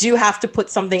really do have to put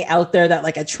something out there that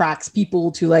like attracts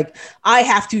people to like, I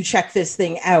have to check this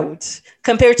thing out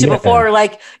compared to before.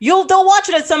 Like they'll watch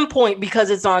it at some point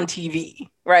because it's on TV,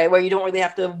 right? Where you don't really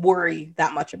have to worry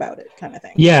that much about it kind of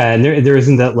thing. Yeah. And there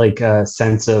isn't that like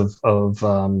sense of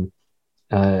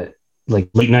like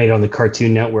late night on the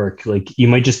Cartoon Network. Like you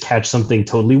might just catch something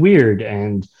totally weird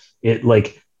and it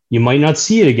like, you might not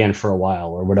see it again for a while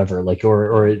or whatever, like,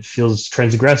 or it feels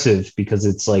transgressive because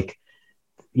it's like,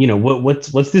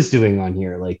 what's this doing on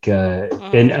here? Like,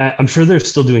 and I'm sure they're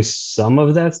still doing some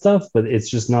of that stuff, but it's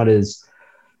just not as,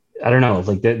 I don't know,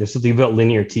 like there's something about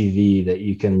linear TV that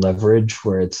you can leverage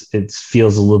where it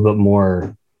feels a little bit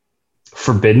more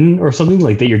forbidden or something,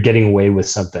 like that you're getting away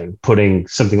with putting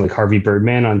something like Harvey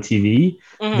Birdman on TV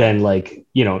than like,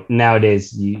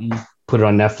 nowadays you put it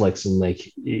on Netflix and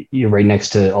like you're right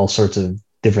next to all sorts of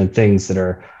different things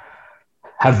that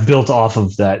have built off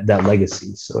of that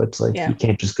legacy. So it's like you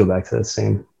can't just go back to the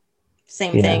same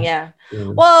thing. Yeah.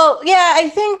 Well, yeah, I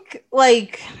think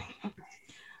like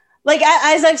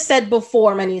as I've said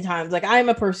before many times, like I'm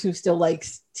a person who still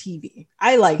likes TV.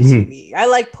 I like TV. I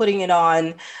like putting it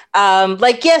on.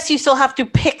 Like yes, you still have to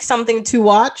pick something to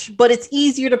watch, but it's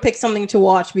easier to pick something to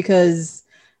watch because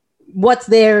what's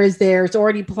there is there. It's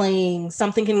already playing.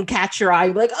 Something can catch your eye.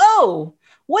 You're like, oh,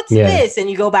 what's this? And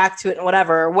you go back to it and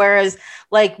whatever. Whereas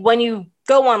like when you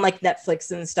go on like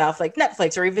Netflix and stuff, like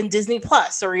Netflix or even Disney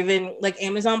Plus or even like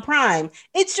Amazon Prime,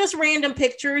 it's just random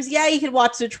pictures. Yeah, you could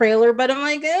watch the trailer, but I'm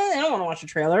like, I don't want to watch a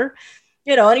trailer.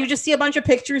 And you just see a bunch of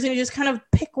pictures and you just kind of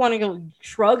pick one and you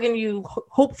shrug and you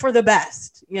hope for the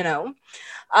best, And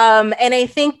I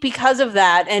think because of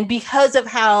that and because of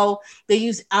how they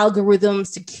use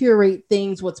algorithms to curate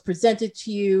things, what's presented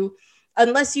to you,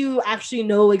 unless you actually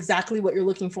know exactly what you're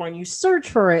looking for and you search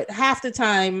for it, half the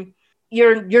time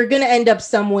you're going to end up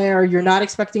somewhere you're not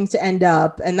expecting to end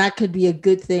up. And that could be a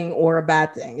good thing or a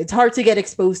bad thing. It's hard to get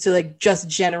exposed to like just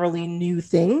generally new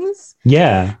things.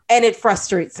 Yeah. And it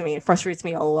frustrates me. It frustrates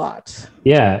me a lot.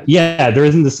 Yeah. Yeah. There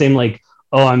isn't the same like,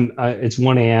 oh, it's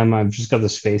 1 a.m. I've just got the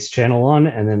Space Channel on.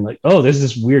 And then like, oh, there's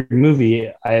this weird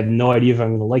movie. I have no idea if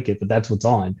I'm going to like it, but that's what's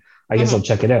on. I guess I'll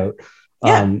check it out.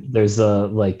 Yeah. There's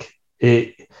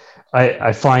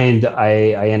I find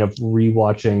I end up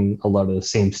rewatching a lot of the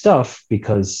same stuff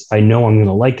because I know I'm going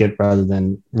to like it rather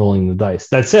than rolling the dice.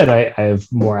 That said, I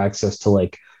have more access to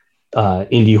like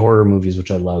indie horror movies, which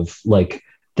I love, like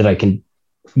that I can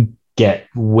get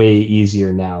way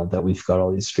easier now that we've got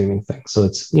all these streaming things. So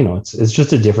it's, it's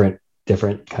just a different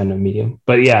different kind of medium.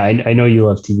 But yeah, I know you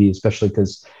love TV, especially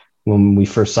because when we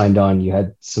first signed on, you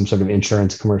had some sort of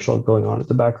insurance commercial going on at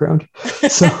the background.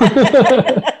 So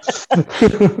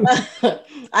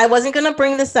I wasn't going to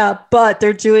bring this up, but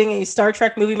they're doing a Star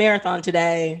Trek movie marathon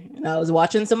today. And I was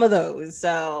watching some of those.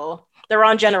 So they're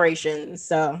on Generations.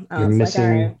 So you're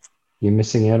missing, you're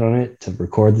missing out on it to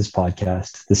record this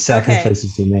podcast. The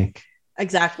sacrifices you make.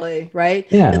 Exactly. Right.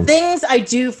 Yeah. The things I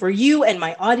do for you and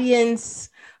my audience.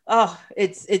 Oh,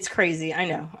 it's crazy. I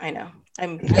know.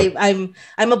 I'm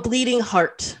a bleeding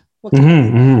heart.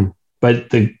 But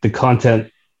the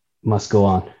content must go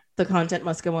on. The content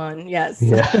must go on. Yes.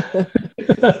 Yeah.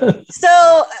 So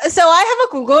I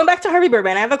have going back to Harvey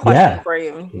Birdman. I have a question for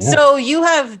you. Yeah. So you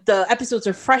have the episodes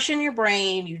are fresh in your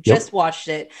brain. You just watched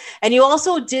it, and you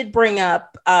also did bring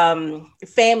up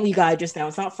Family Guy just now.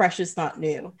 It's not fresh. It's not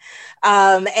new.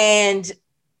 And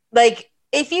like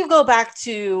if you go back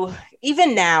to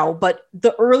even now, but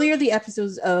the earlier the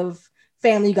episodes of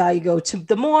Family Guy you go to,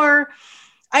 the more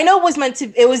I know it was meant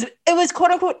to. It was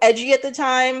quote unquote edgy at the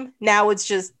time. Now it's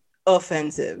just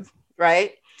offensive,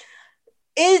 right?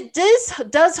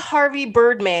 Does Harvey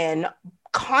Birdman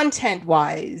content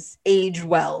wise age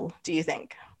well, do you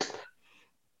think?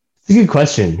 It's a good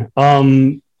question.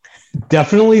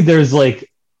 Definitely there's like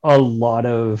a lot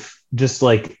of just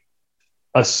like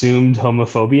assumed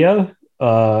homophobia.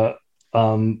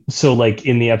 So like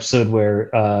in the episode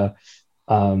where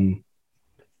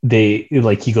they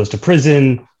like he goes to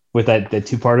prison with that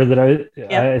two-parter that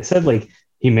I said, like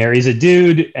he marries a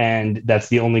dude and that's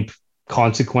the only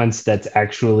consequence that's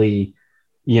actually,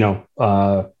 you know,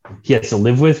 he has to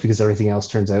live with, because everything else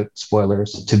turns out,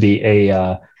 spoilers, to be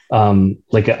a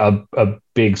like a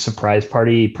big surprise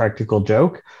party practical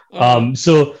joke.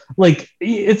 So like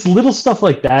it's little stuff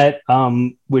like that,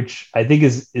 which I think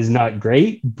is not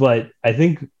great, but I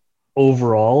think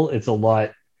overall it's a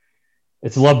lot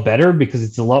better because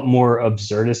it's a lot more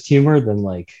absurdist humor than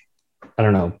like, I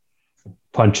don't know,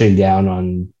 punching down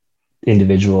on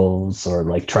individuals or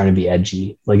like trying to be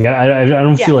edgy. Like I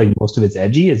don't feel like most of it's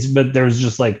edgy. But there's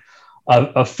just like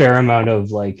a fair amount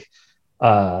of like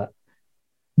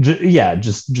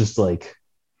just like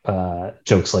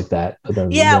jokes like that.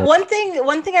 One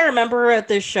thing I remember at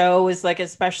this show is like,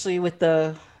 especially with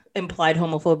the implied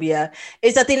homophobia,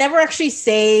 is that they never actually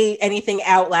say anything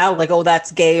out loud like, oh,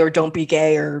 that's gay or don't be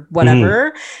gay or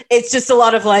whatever. It's just a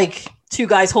lot of like two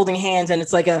guys holding hands and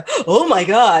it's like oh my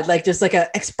god, like just like a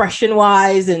expression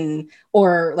wise and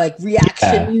or like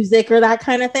reaction music or that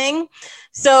kind of thing.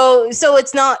 So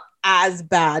it's not as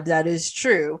bad, that is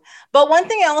true. But one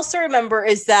thing I also remember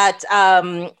is that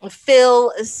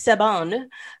Phil Saban,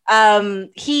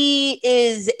 he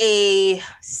is a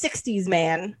 60s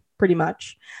man pretty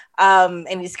much,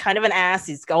 and he's kind of an ass.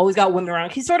 He's always got women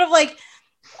around. He's sort of like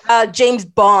James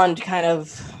Bond kind of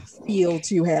feel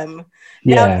to him.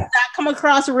 Now, does that come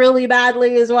across really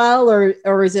badly as well,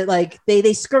 or is it like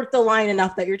they skirt the line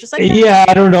enough that you're just like,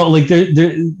 I don't know. Like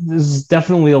there's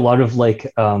definitely a lot of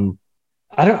like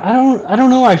I don't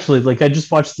know actually. Like I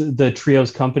just watched the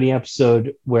Trios Company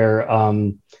episode where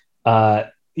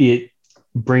it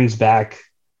brings back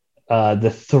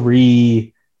the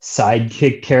three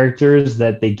sidekick characters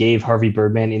that they gave Harvey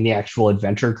Birdman in the actual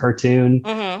adventure cartoon.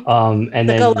 And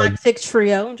the Galactic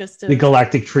Trio, the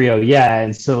Galactic Trio,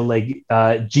 and so like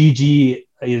Gigi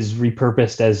is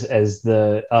repurposed as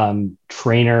the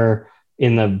trainer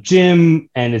in the gym,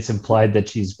 and it's implied that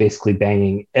she's basically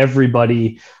banging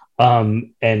everybody,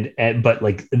 but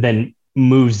like then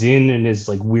moves in and is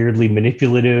like weirdly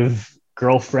manipulative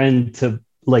girlfriend to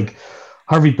like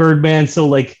Harvey Birdman. So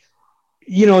like,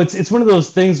 you know, it's one of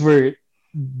those things where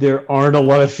there aren't a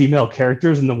lot of female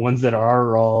characters, and the ones that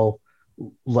are all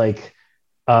like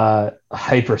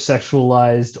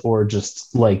hypersexualized or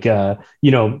just like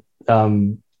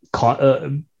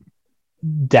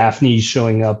Daphne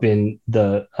showing up in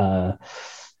the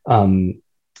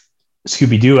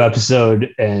Scooby-Doo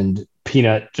episode and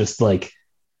Peanut just like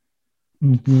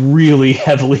really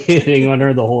heavily hitting on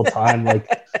her the whole time.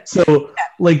 Like, so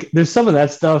like there's some of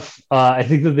that stuff. I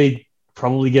think that they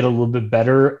probably get a little bit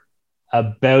better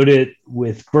about it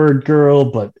with Bird Girl,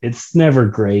 but it's never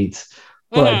great.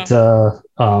 But I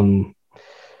don't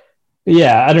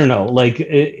know. Like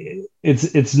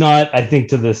it's not, I think,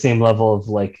 to the same level of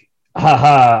like,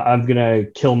 haha, I'm gonna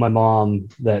kill my mom,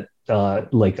 that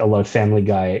like a lot of Family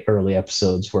Guy early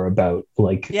episodes were about.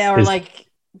 Like like,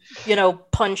 you know,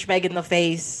 punch Meg in the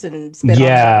face and spit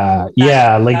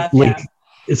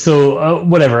so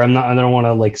whatever. I don't want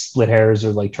to like split hairs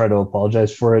or like try to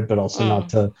apologize for it, but also not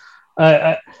to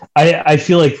I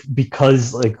feel like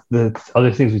because like the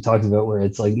other things we talked about, where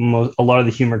it's like a lot of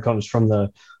the humor comes from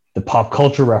the pop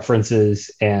culture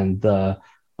references and the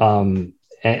and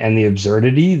the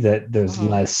absurdity, that there's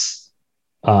less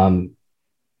um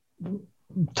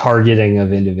targeting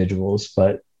of individuals.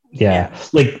 But yeah,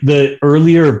 like the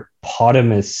earlier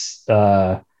Potamus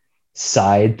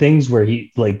side things where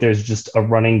he like there's just a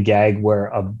running gag where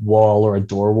a wall or a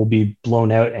door will be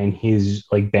blown out and he's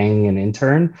like banging an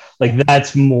intern, like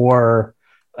that's more,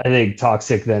 I think,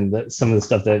 toxic than some of the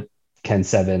stuff that Ken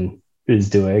Seven is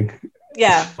doing.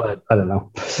 Yeah. But I don't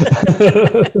know.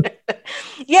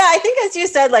 Yeah, I think as you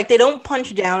said, like they don't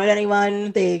punch down at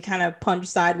anyone, they kind of punch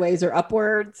sideways or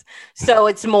upwards. So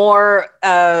it's more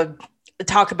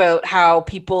talk about how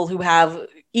people who have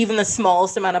even the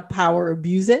smallest amount of power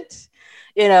abuse it,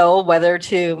 you know, whether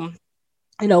to,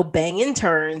 you know, bang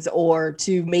interns or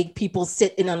to make people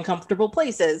sit in uncomfortable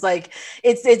places. Like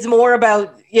it's more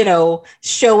about, you know,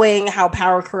 showing how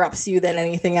power corrupts you than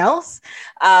anything else.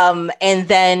 And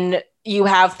then you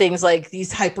have things like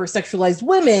these hypersexualized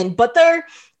women, but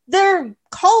they're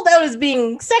called out as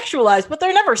being sexualized, but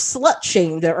they're never slut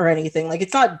shamed or anything. Like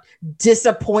it's not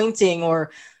disappointing,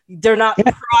 or they're not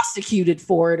prosecuted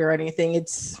for it or anything.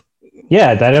 It's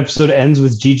that episode ends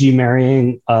with Gigi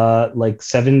marrying like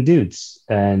 7 dudes,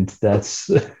 and that's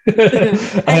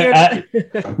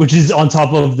which is on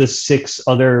top of the 6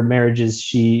 other marriages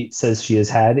she says she has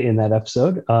had in that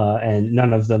episode, and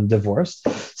none of them divorced.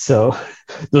 So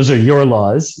those are your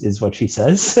laws, is what she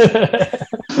says.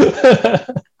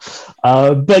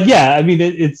 But yeah, I mean,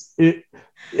 it's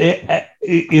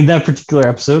in that particular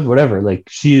episode, whatever, like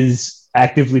she is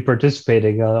actively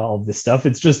participating in all of this stuff.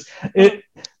 It's just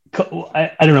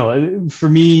I don't know. For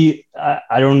me,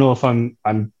 I don't know if I'm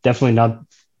definitely not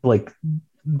like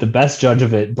the best judge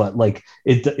of it, but like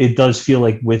it does feel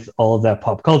like with all of that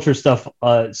pop culture stuff,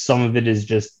 some of it is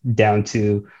just down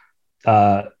to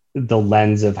the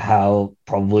lens of how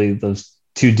probably those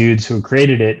 2 dudes who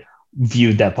created it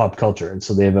viewed that pop culture, and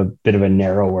so they have a bit of a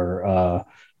narrower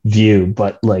view.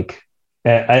 But like,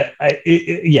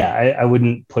 I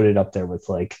wouldn't put it up there with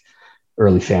like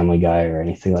early Family Guy or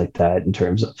anything like that in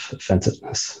terms of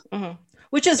offensiveness.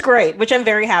 Which is great, which I'm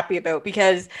very happy about,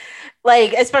 because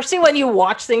like, especially when you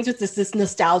watch things with this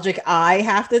nostalgic eye,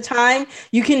 half the time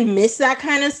you can miss that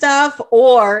kind of stuff.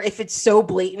 Or if it's so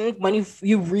blatant, when you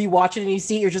rewatch it and you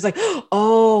see it, you're just like,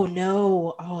 oh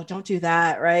no, oh, don't do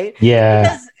that. Right.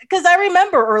 Yeah. Because I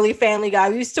remember early Family Guy,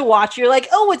 we used to watch, you're like,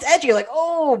 oh, it's edgy. You're like,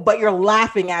 oh, but you're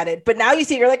laughing at it. But now you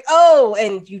see it, you're like, oh,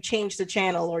 and you change the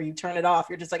channel or you turn it off.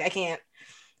 You're just like, I can't,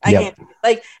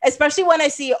 like, especially when I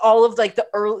see all of like the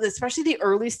early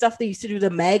stuff they used to do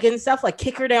to Meg and stuff, like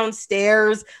kick her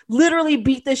downstairs, literally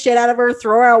beat the shit out of her,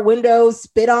 throw her out windows,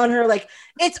 spit on her. Like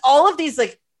it's all of these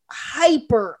like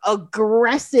hyper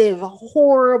aggressive,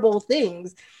 horrible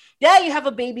things. Yeah, you have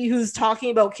a baby who's talking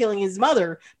about killing his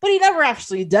mother, but he never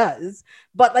actually does.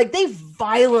 But like they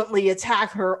violently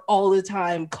attack her all the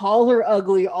time, call her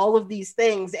ugly, all of these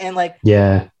things. And like,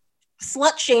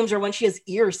 slut shames her when she has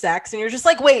ear sex, and you're just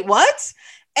like, wait, what?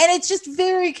 And it's just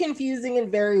very confusing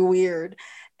and very weird.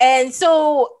 And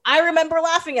so I remember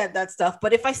laughing at that stuff,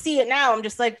 but if I see it now, I'm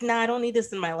just like, nah, I don't need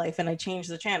this in my life, and I change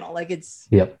the channel. Like it's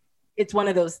one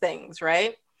of those things,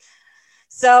 right?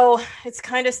 So it's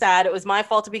kind of sad. It was my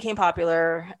fault it became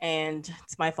popular, and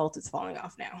it's my fault it's falling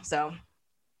off now. So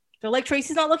they're like,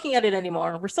 Tracy's not looking at it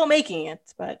anymore. We're still making it,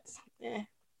 but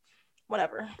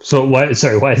whatever. So why is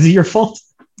it your fault?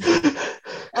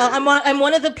 I'm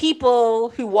one of the people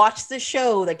who watched the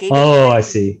show that gave. I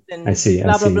see.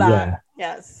 Blah blah blah. Yeah.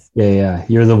 Yes. Yeah.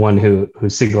 You're the one who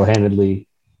single-handedly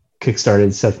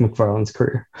kickstarted Seth MacFarlane's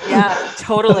career. Yeah,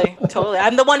 totally.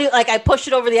 I'm the one who like I pushed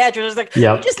it over the edge. I was like, we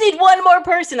just need one more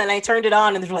person, and I turned it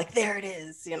on, and they're like, there it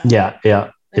is. You know.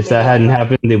 Yeah. If that hadn't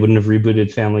happened, they wouldn't have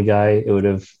rebooted Family Guy. It would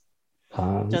have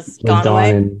just gone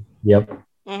away.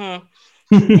 Mm-hmm.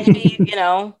 Maybe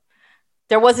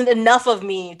there wasn't enough of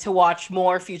me to watch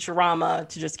more Futurama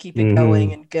to just keep it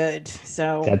going and good.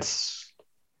 So it's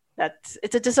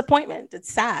a disappointment.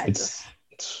 It's sad.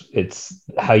 It's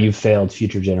how you failed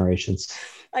future generations.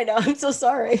 I know. I'm so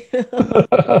sorry.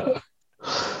 So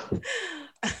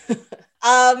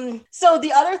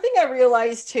the other thing I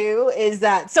realized too is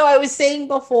that, so I was saying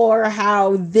before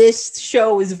how this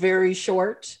show is very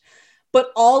short,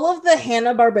 but all of the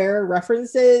Hanna-Barbera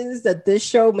references that this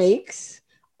show makes,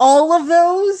 all of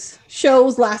those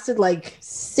shows lasted like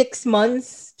 6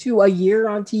 months to a year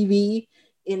on TV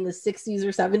in the 60s or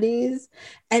 70s.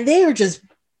 And they are just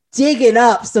digging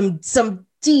up some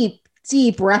deep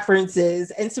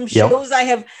references and some shows I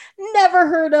have never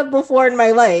heard of before in my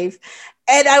life.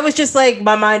 And I was just like,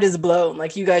 my mind is blown.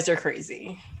 Like, you guys are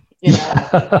crazy. You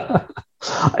know?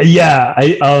 Yeah.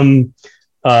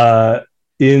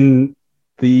 In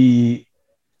the,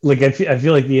 like, I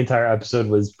feel like the entire episode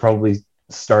was probably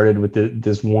started with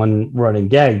this one running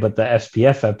gag, but the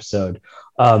SPF episode,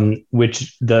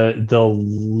 which the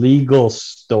legal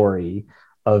story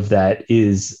of that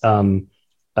is a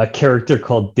character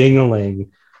called Dingaling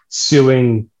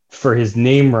suing for his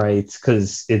name rights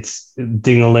because it's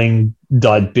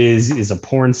dingaling.biz is a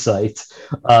porn site,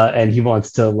 and he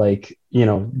wants to, like,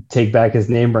 take back his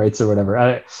name rights or whatever.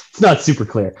 It's not super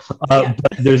clear, but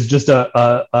there's just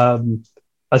a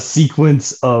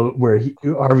sequence of where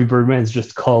Harvey Birdman is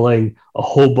just calling a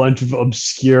whole bunch of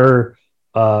obscure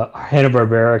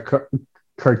Hanna-Barbera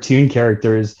cartoon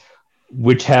characters,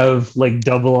 which have like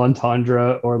double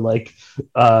entendre or like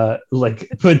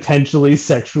potentially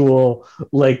sexual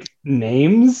like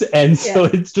names, and so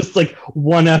it's just like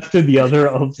one after the other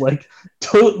of like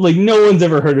like no one's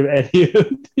ever heard of any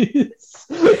of these.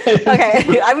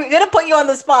 Okay, I'm gonna put you on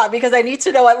the spot because I need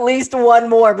to know at least one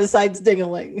more besides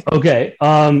Dingaling. Okay,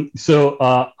 so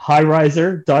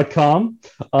highriser.com,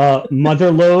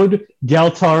 Motherlode,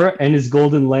 Galtar and his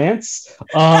Golden Lance,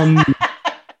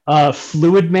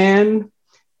 Fluid Man,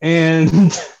 and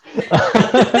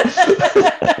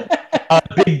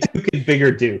Big Duke and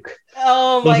Bigger Duke.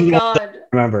 Oh my God!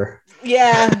 Remember?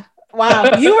 Yeah.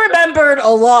 Wow, you remembered a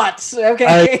lot.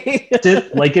 Okay, I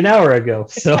did like an hour ago,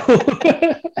 so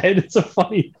and it's a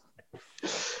funny.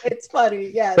 It's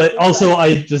funny, yeah. But also,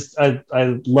 funny.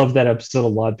 I love that episode a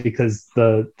lot because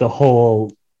the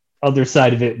whole other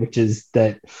side of it, which is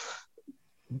that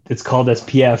it's called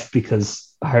SPF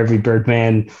because Harvey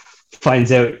Birdman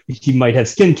finds out he might have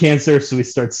skin cancer, so he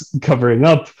starts covering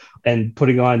up and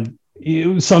putting on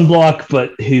sunblock,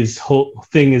 but his whole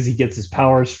thing is he gets his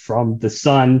powers from the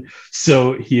sun,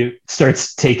 so he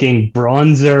starts taking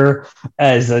bronzer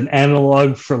as an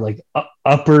analog for like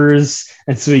uppers,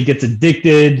 and so he gets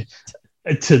addicted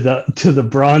to the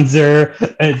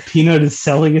bronzer, and Peanut is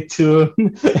selling it to him,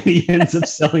 and he ends up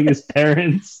selling his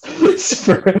parents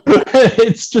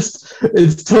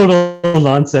it's total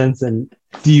nonsense and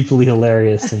deeply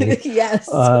hilarious. And, yes.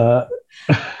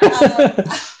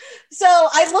 So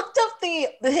I looked up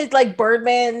his like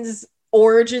Birdman's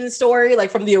origin story,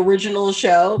 like from the original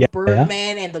show,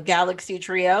 Birdman and the Galaxy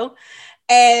Trio,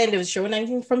 and it was shown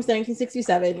from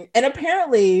 1967. And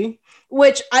apparently,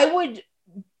 which I would,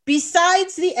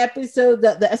 besides the episode,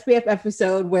 the SPF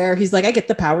episode where he's like, I get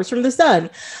the powers from the sun.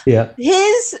 Yeah,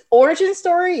 his origin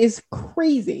story is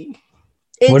crazy.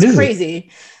 It's crazy.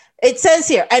 It says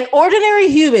here, an ordinary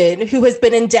human who has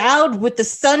been endowed with the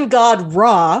sun god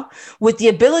Ra, with the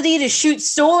ability to shoot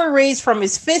solar rays from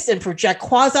his fists and project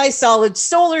quasi-solid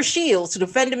solar shields to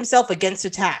defend himself against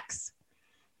attacks.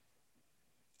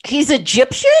 He's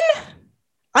Egyptian?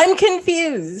 I'm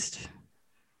confused.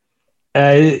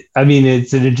 I mean,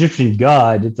 it's an Egyptian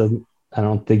god. I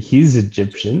don't think he's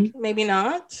Egyptian. Maybe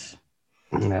not.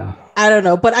 No. I don't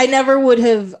know, but I never would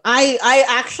have. I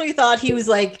actually thought he was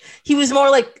more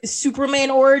like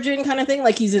Superman origin kind of thing,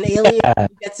 like he's an alien who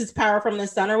gets his power from the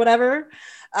sun or whatever.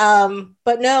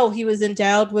 But no, he was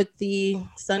endowed with the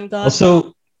sun god.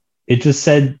 Also, it just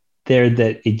said there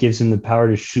that it gives him the power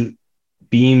to shoot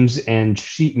beams and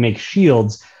make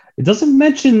shields. It doesn't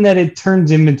mention that it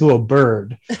turns him into a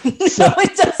bird. No,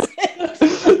 it doesn't.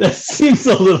 That seems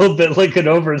a little bit like an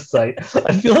oversight.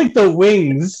 I feel like the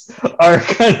wings are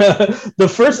kind of the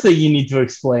first thing you need to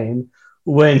explain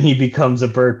when he becomes a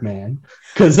Birdman,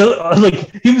 because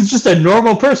like he was just a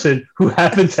normal person who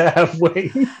happened to have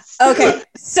wings. Okay,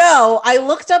 so I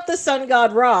looked up the sun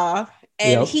god Ra,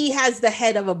 and he has the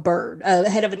head of a bird, the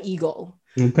head of an eagle.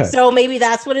 Okay. So maybe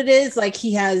that's what it is. Like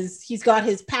he's got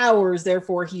his powers,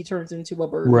 therefore he turns into a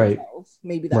bird. Right. Himself.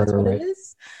 Maybe that's what it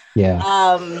is. Yeah.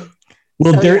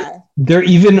 Well, they're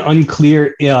even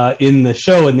unclear in the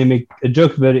show, and they make a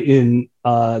joke about it in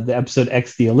the episode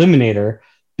X the Eliminator,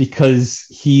 because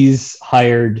he's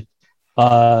hired,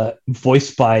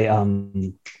 voiced by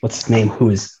what's his name,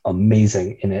 who is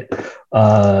amazing in it.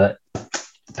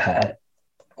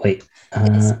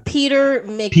 It's Peter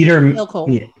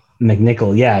McNichol.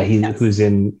 McNichol, yeah, who's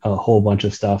in a whole bunch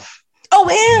of stuff. Oh,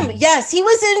 him! Yes, he's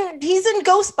in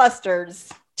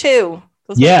Ghostbusters too.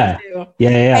 Yeah.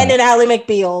 And in Ally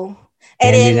McBeal,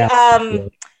 and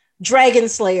in Dragon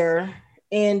Slayer,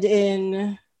 and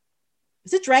in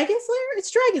is it Dragon Slayer? It's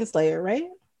Dragon Slayer, right?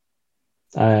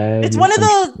 It's one of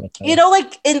the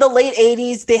like in the late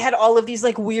 80s, they had all of these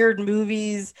like weird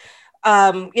movies,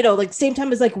 like same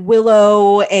time as like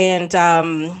Willow and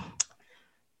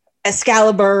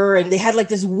Excalibur, and they had like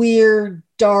this weird,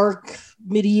 dark,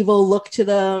 medieval look to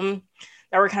them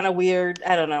that were kind of weird.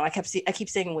 I don't know. I keep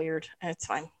saying weird, and it's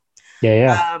fine.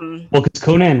 Yeah. Well, because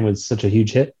Conan was such a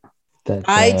huge hit that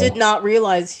I did not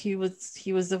realize he was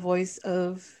the voice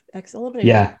of X Eliminator.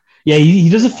 Yeah. He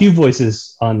does a few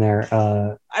voices on there.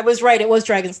 I was right. It was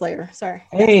Dragon Slayer. Sorry.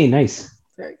 Hey, nice.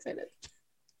 Very excited.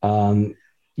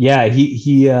 Yeah.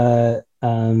 He.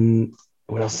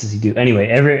 What else does he do? Anyway,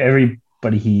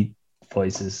 everybody he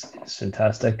voices is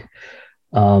fantastic.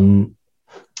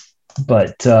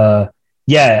 But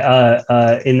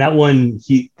in that one,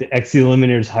 the X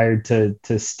Eliminator is hired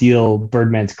to steal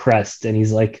Birdman's crest, and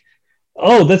he's like,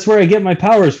 "Oh, that's where I get my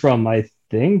powers from, I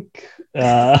think."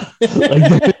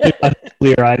 Like, not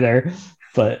clear either,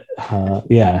 but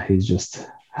he just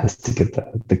has to get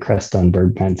the crest on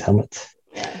Birdman's helmet.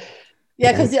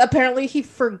 Yeah, because apparently he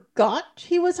forgot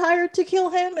he was hired to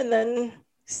kill him, and then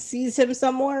sees him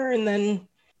somewhere, and then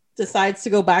decides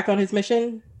to go back on his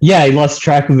mission. Yeah, he lost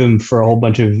track of him for a whole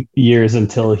bunch of years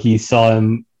until he saw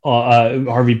him,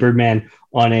 Harvey Birdman,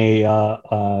 on a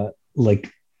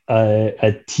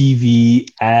TV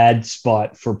ad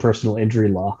spot for personal injury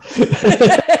law.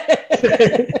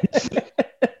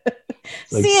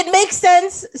 See, it makes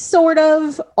sense, sort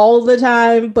of, all the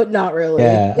time, but not really.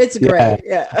 Yeah, it's great.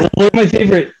 Yeah. One of my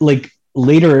favorite,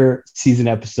 later season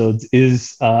episodes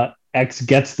is X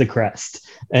gets the crest,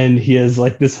 and he has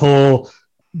this whole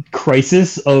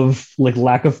crisis of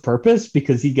lack of purpose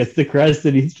because he gets the crest,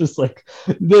 and he's just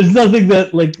there's nothing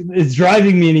that is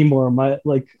driving me anymore.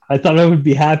 I thought I would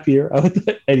be happier.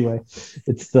 Anyway,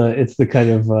 it's the kind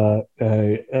of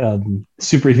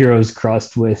superheroes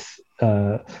crossed with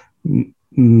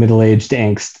middle-aged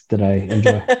angst that I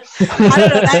enjoy. I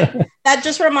don't know. That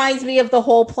just reminds me of the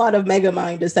whole plot of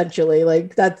Megamind, essentially.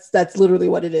 That's literally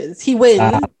what it is. He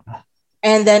wins,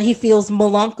 and then he feels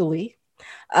melancholy,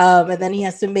 and then he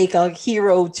has to make a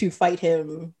hero to fight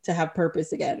him to have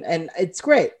purpose again. And it's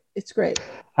great. It's great.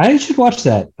 I should watch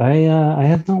that. I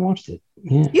have not watched it.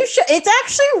 Yeah. You should. It's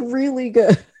actually really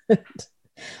good.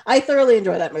 I thoroughly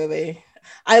enjoy that movie.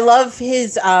 I love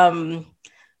his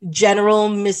general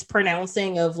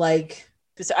mispronouncing of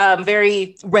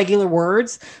very regular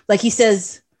words. He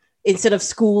says, instead of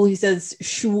school, he says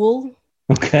shul.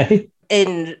 Okay.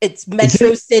 And it's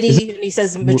Metro City, and he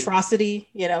says Metrocity,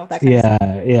 that kind of stuff.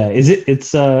 Yeah.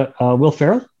 It's Will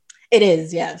Ferrell? It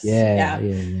is, yes. Yeah.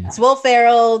 It's Will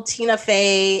Ferrell, Tina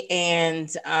Fey,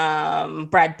 and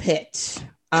Brad Pitt.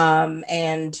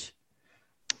 And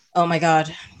oh my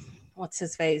God, what's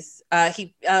his face?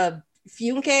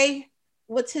 Funke.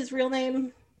 What's his real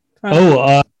name?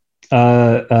 That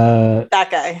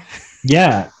guy.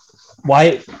 Yeah.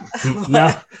 Why?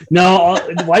 No.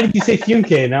 Why did you say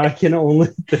Funke? Now I can only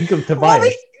think of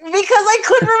Tobias. Because I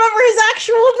couldn't remember his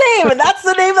actual name, and that's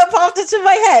the name that popped into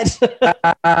my head.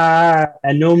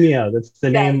 Anomia. That's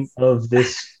the name of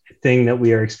this thing that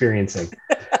we are experiencing.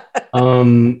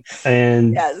 And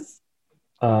yes.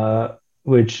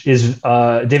 Which is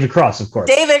David Cross, of course.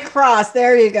 David Cross,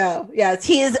 there you go. Yes,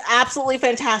 he is absolutely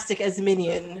fantastic as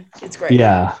Minion. It's great.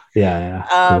 Yeah.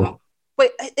 Cool.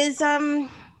 Wait, is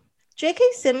J.K.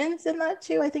 Simmons in that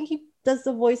too? I think he does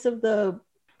the voice of the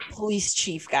police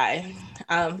chief guy.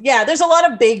 There's a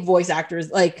lot of big voice actors,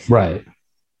 right,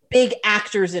 big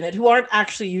actors in it who aren't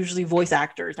actually usually voice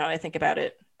actors. Now that I think about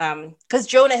it, because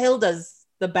Jonah Hill does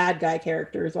the bad guy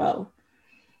character as well.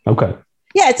 Okay.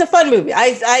 Yeah, it's a fun movie.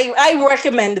 I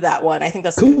recommend that one. I think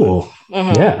that's cool.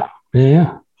 Mm-hmm.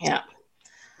 Yeah.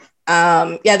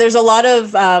 There's a lot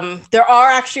of there are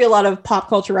actually a lot of pop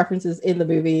culture references in the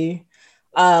movie.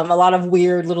 A lot of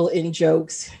weird little in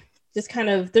jokes. Just kind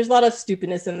of, there's a lot of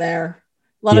stupidness in there.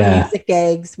 A lot of music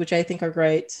gags, which I think are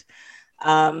great.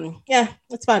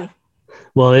 It's fun.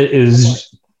 Well, it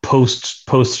is post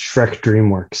Shrek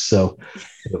DreamWorks, so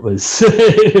it was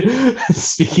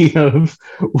speaking of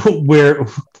where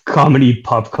comedy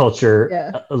pop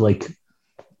culture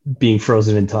being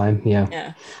frozen in time.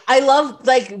 Yeah. I love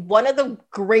one of the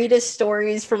greatest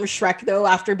stories from Shrek, though,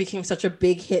 after it became such a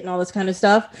big hit and all this kind of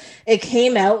stuff. It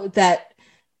came out that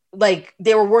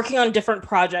they were working on different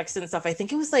projects and stuff. I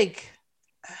think it was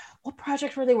what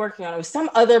project were they working on? It was some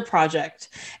other project.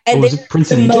 And was it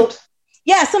Prince of Egypt?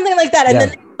 Yeah, something like that. And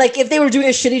then if they were doing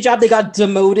a shitty job, they got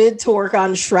demoted to work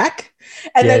on Shrek.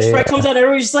 And then Shrek comes out and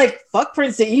everybody's just fuck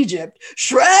Prince of Egypt.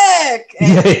 Shrek!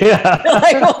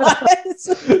 And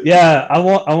what? Yeah, I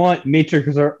want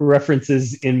Matrix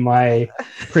references in my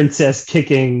princess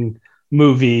kicking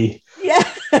movie. Yeah.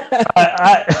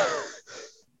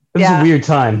 It was a weird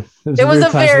time. It was a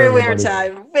very weird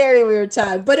time. Very weird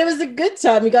time. But it was a good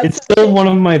time. It's still one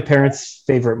of my parents'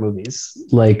 favorite movies.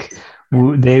 Like,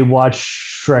 they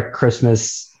watch Shrek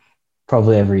Christmas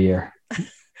probably every year.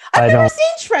 I've never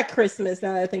seen Shrek Christmas,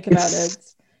 now that I think about it.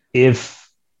 If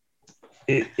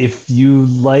you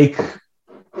like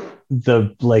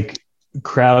the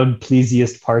crowd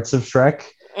pleasiest parts of Shrek,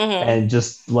 and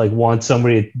just like want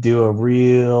somebody to do a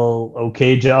real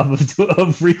okay job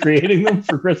of recreating them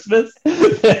for Christmas,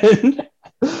 then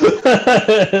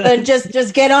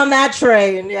just get on that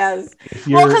train. Yes.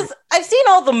 Well, because I've seen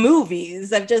all the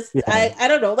movies. I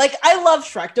don't know. Like, I love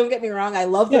Shrek. Don't get me wrong. I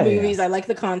love the movies. I like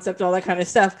the concept, all that kind of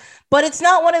stuff. But it's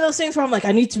not one of those things where I'm like,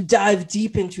 I need to dive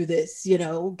deep into this,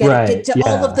 get to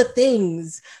all of the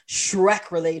things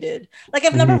Shrek related. Like,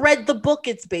 I've never read the book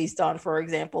it's based on, for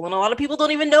example. And a lot of people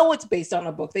don't even know it's based on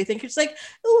a book. They think it's like,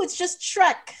 oh, it's just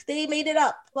Shrek. They made it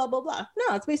up, blah, blah, blah.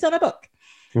 No, it's based on a book.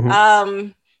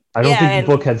 I don't think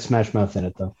the book had Smash Mouth in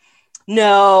it, though.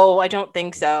 No, I don't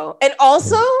think so. And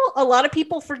also, a lot of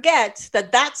people forget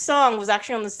that song was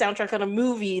actually on the soundtrack on a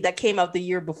movie that came out the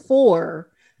year before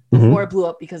it blew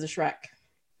up because of Shrek.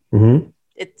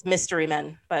 It's Mystery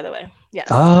Men, by the way. Yes.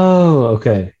 Oh,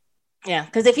 okay. Yeah,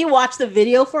 because if you watch the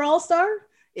video for All Star,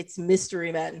 it's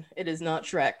Mystery Men. It is not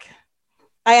Shrek.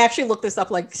 I actually looked this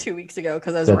up like 2 weeks ago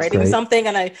because I was writing something,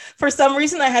 and for some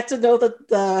reason I had to know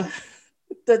the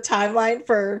timeline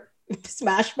for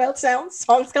Smash Mouth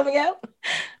songs coming out,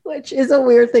 which is a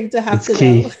weird thing to have to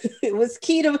know. It was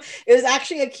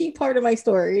actually a key part of my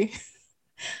story.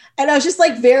 And I was just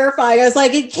like verifying. I was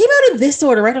like, it came out in this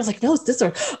order, right? I was like, no, it's this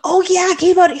order. Oh yeah, it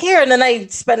came out here. And then I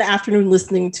spent an afternoon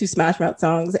listening to Smash Mouth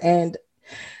songs, and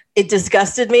it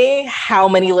disgusted me how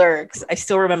many lyrics I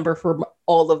still remember from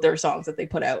all of their songs that they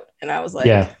put out. And I was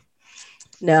like,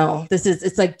 no,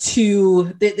 it's like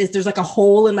there's like a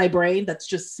hole in my brain that's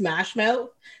just Smash Mouth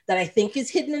that I think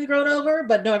is hidden and grown over,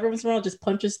 but no, every once in a while it just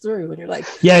punches through, and you're like,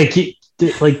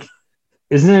 like,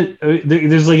 isn't it?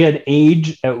 There's like an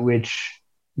age at which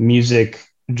music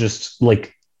just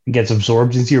like gets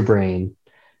absorbed into your brain,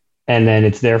 and then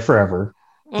it's there forever.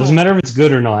 Doesn't matter if it's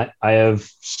good or not. I have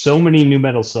so many new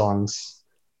metal songs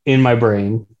in my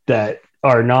brain that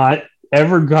are not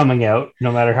ever coming out,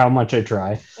 no matter how much I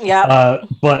try. Yeah.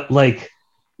 But like,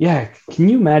 can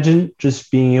you imagine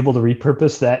just being able to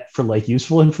repurpose that for like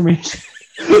useful information?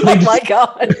 Like, oh my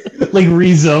God. Like,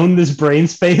 rezone this brain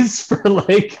space for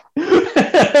like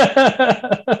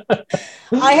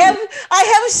I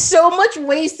have so much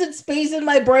wasted space in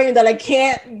my brain that I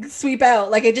can't sweep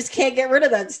out. Like, I just can't get rid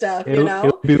of that stuff, it'd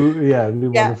be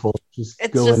wonderful. It's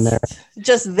in there.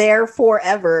 Just there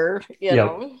forever, you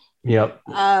know. Yep.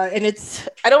 And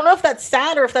I don't know if that's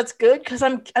sad or if that's good, because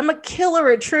I'm a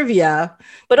killer at trivia,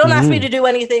 but don't ask me to do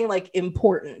anything like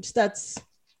important. That's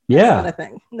not a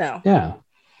thing. No. Yeah.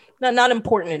 Not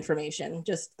important information,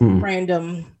 just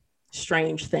random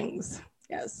strange things.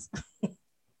 Yes.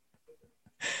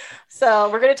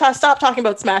 So we're going to stop talking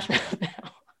about Smash Mouth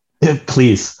now. Yeah,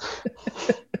 please.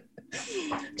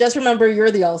 Just remember,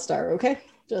 you're the all-star, okay?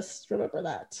 Just remember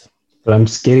that. But I'm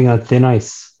skating on thin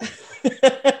ice.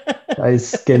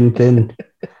 Ice getting thin.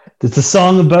 It's a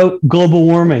song about global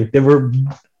warming. They were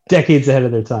decades ahead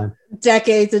of their time.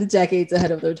 Decades and decades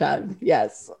ahead of their time.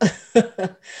 Yes.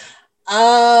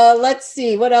 Let's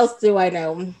see. What else do I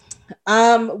know?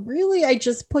 Really, I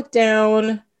just put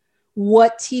down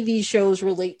what TV shows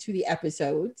relate to the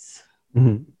episodes,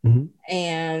 and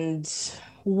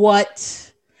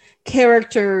what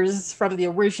characters from the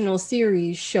original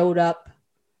series showed up,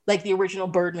 like the original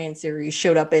Birdman series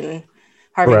showed up in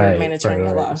Harvey Birdman Attorney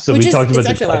at Law. So we talked about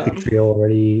the Galactic Trio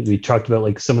already. We talked about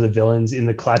like some of the villains in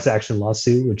the class action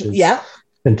lawsuit, which is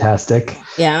fantastic.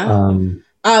 Yeah.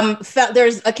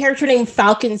 There's a character named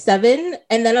Falcon 7,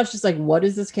 and then I was just like, what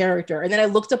is this character? And then I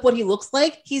looked up what he looks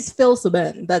like. He's Phil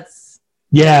Saban. That's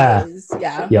Yep.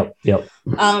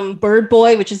 Bird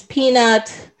Boy, which is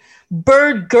Peanut.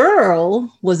 Bird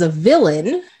Girl was a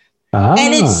villain.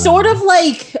 And it's sort of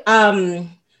like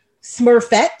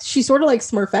Smurfette. She's sort of like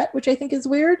Smurfette, which I think is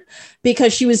weird,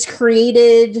 because she was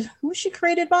created. Who was she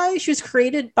created by? She was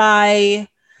created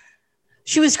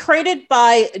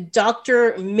by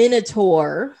Dr.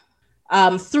 Minotaur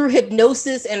through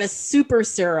hypnosis and a super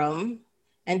serum,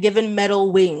 and given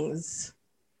metal wings.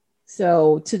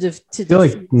 So to I feel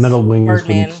like metal wings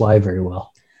wouldn't fly very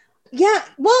well. Yeah,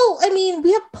 well, I mean,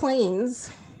 we have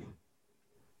planes.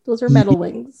 Those are metal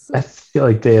wings. I feel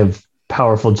like they have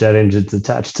powerful jet engines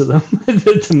attached to them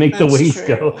to make the wings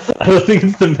go. I don't think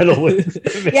it's the metal wings.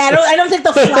 I don't think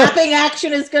the flapping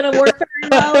action is going to work very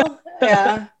well.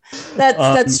 Yeah,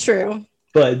 that's true.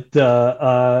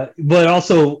 but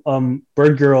also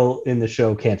Bird Girl in the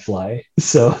show can't fly,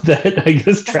 so that I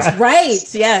guess That's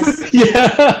right. Yes.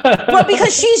 Yeah. But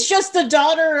because she's just the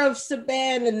daughter of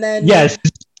Saban, and then Yeah,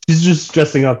 she's just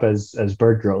dressing up as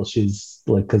Bird Girl. She's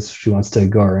like, because she wants to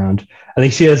go around. I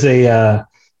think she has a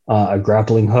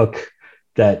grappling hook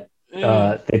that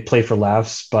they play for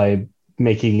laughs by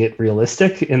making it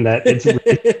realistic in that it's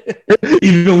really,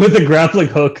 even with a grappling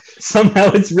hook,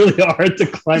 somehow it's really hard to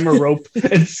climb a rope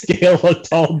and scale a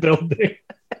tall building.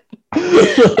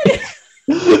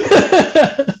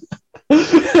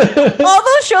 all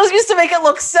those shows used to make it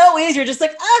look so easy. You're just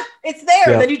like, it's there.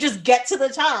 Yeah. And then you just get to the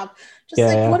top.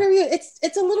 What are you?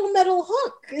 It's a little metal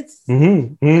hook. It's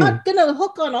not gonna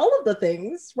hook on all of the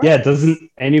things, right? Yeah, doesn't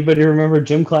anybody remember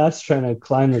gym class trying to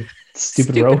climb the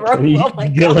stupid rope? Oh my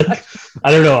God. Like,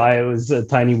 I don't know. I was a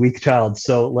tiny weak child,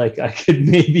 so like I could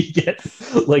maybe get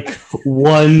like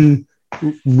one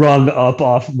rung up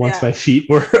off once my feet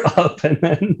were up, and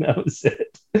then that was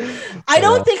it. I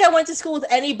don't think I went to school with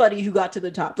anybody who got to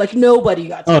the top. Like nobody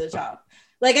got to the top.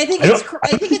 Like I think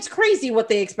it's crazy what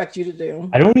they expect you to do.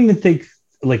 I don't even think,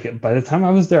 like, by the time I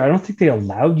was there, I don't think they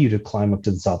allowed you to climb up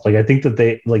to the top. Like I think that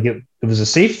they like it was a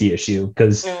safety issue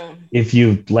because if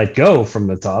you let go from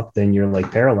the top, then you're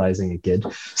like paralyzing a kid.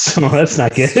 So that's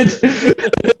not good.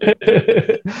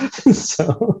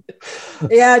 So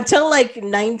yeah, until like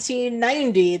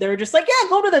 1990, they were just like, yeah,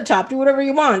 go to the top, do whatever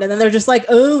you want. And then they're just like,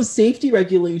 oh, safety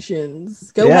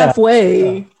regulations, go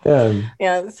halfway.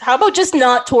 Yeah. How about just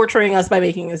not torturing us by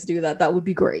making us do that? That would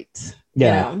be great.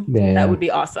 That would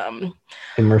be awesome.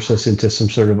 Immerse us into some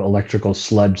sort of electrical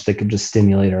sludge that could just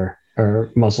stimulate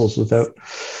our muscles without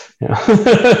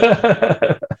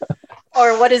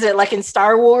or what is it, like in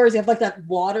Star Wars, you have like that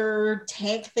water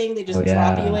tank thing they just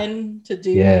drop you in to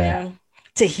do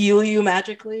to heal you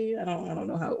magically. I don't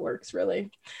know how it works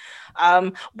really.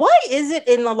 Why is it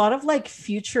in a lot of like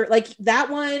future, like that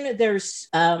one, there's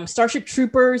Starship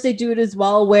Troopers, they do it as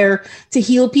well, where to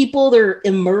heal people they're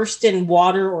immersed in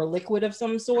water or liquid of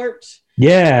some sort.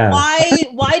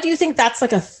 Why do you think that's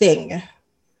like a thing?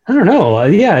 I don't know.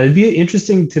 It'd be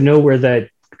interesting to know where that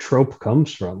trope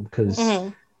comes from, because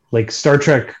like Star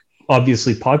Trek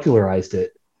obviously popularized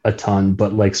it a ton,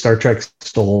 but like Star Wars.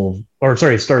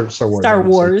 Star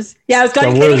Wars. Yeah, I was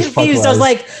getting confused. I was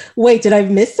like, wait, did I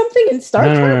miss something in Star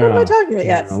Trek? What am I talking about?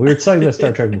 Yes. We were talking about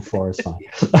Star Trek before. It's fine.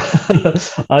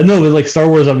 No, but like Star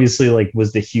Wars obviously like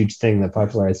was the huge thing that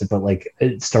popularized it, but like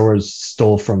Star Wars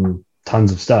stole from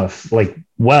tons of stuff. Like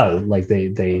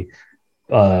they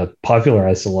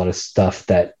popularized a lot of stuff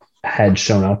that had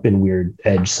shown up in weird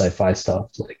edge sci-fi stuff,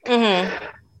 like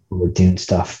Dune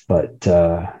stuff. But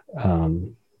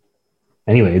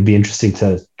anyway, it'd be interesting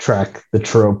to track the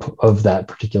trope of that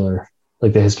particular,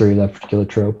 like the history of that particular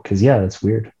trope, because that's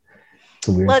weird. It's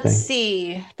a weird thing. Let's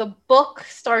see. The book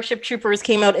Starship Troopers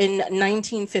came out in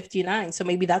 1959, so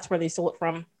maybe that's where they stole it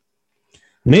from.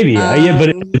 Maybe, but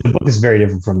the book is very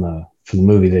different from the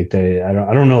movie. Like I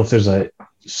don't know if there's a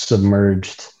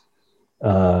submerged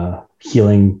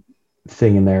healing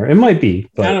thing in there. It might be,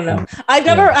 but I don't know.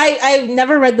 I've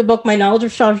never read the book. My knowledge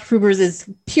of Starship Troopers is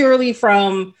purely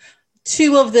from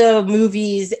 2 of the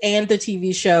movies and the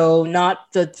TV show,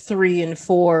 not the 3 and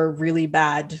 4 really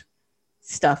bad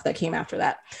stuff that came after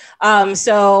that.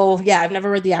 So I've never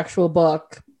read the actual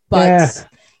book, but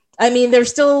I mean, there's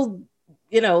still,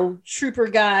 trooper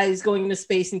guys going into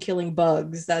space and killing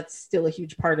bugs. That's still a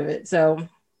huge part of it. So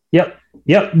Yep.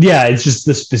 Yeah. It's just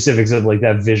the specifics of like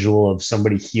that visual of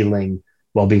somebody healing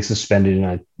while being suspended in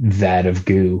a vat of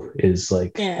goo is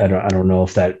like, I don't know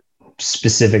if that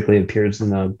specifically appears in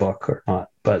the book or not,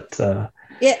 but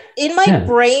in my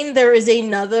brain, there is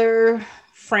another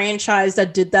franchise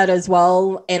that did that as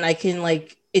well. And I can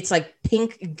it's like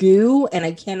pink goo, and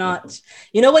I cannot,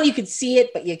 when you could see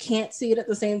it, but you can't see it at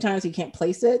the same time. So you can't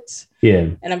place it. Yeah.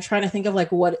 And I'm trying to think of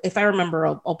like what, if I remember,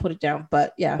 I'll put it down,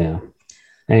 but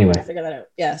Anyway, figure that out.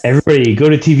 Yes. Everybody go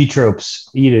to TV Tropes.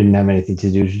 You didn't have anything to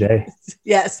do today.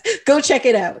 Yes. Go check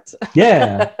it out.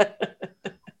 Yeah.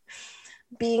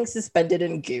 Being suspended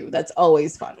in goo. That's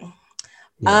always fun.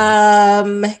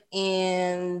 Yeah.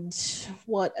 And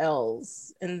what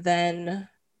else? And then,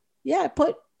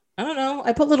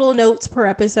 I put little notes per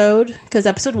episode, because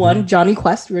episode 1, Johnny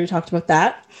Quest, we already talked about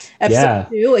that. Episode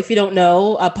 2, if you don't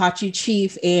know, Apache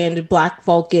Chief and Black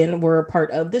Vulcan were a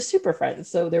part of the Super Friends.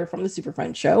 So they're from the Super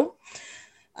Friends show.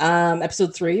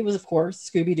 Episode 3 was, of course,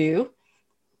 Scooby-Doo.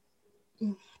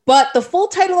 But the full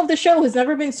title of the show has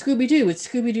never been Scooby-Doo. It's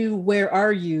Scooby-Doo, Where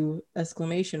Are You? ! Which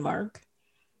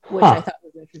I thought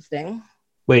was interesting.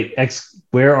 Wait,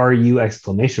 where are you?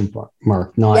 Exclamation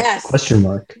mark, not Yes. question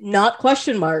mark. Not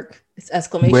question mark. It's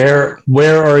exclamation mark.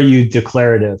 Where are you?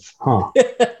 Declarative, huh?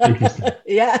 Interesting.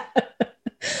 Yeah.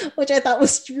 Which I thought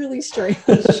was really strange.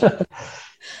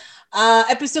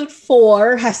 Episode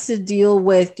 4 has to deal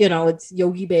with, it's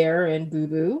Yogi Bear and Boo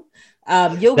Boo.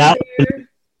 Yogi That Bear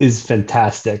is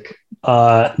fantastic.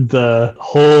 The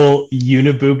whole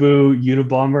Unibubu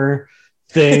Unabomber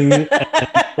thing.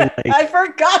 I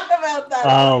forgot about that.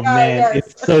 Oh man, yes.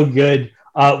 It's so good.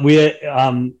 We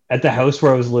at the house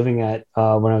where I was living at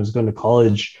when I was going to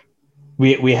college,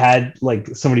 we had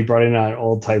like somebody brought in an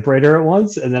old typewriter at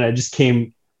once, and then I just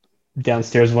came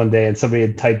downstairs one day and somebody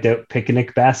had typed out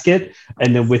picnic basket,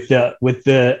 and then with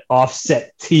the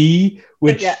offset T,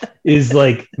 which is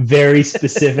like very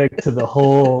specific to the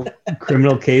whole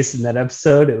criminal case in that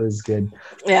episode. It was good.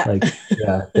 Yeah. Like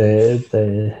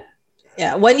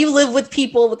yeah, when you live with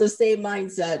people with the same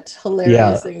mindset,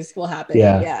 hilarious things will happen.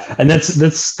 Yeah. And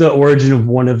that's the origin of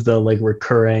one of the like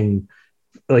recurring,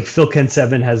 like Phil Ken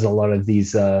 7 has a lot of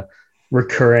these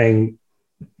recurring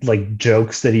like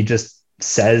jokes that he just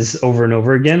says over and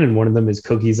over again, and one of them is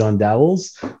cookies on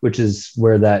dowels, which is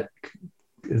where that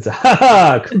is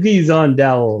cookies on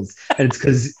dowels, and it's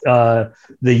because the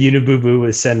Unibubu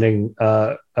was sending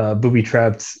booby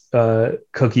trapped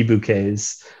cookie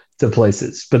bouquets to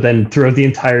places, but then throughout the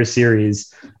entire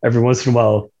series, every once in a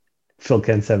while, Phil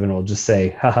Ken 7 will just say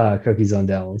haha cookies on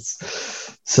dowels.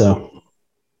 So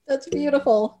that's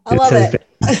beautiful. I love it.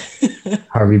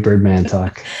 Harvey Birdman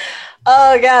talk.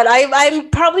 Oh god, I'm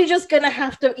probably just gonna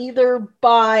have to either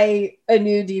buy a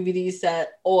new DVD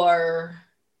set or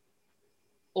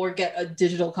get a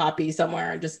digital copy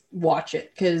somewhere and just watch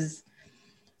it, because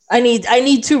I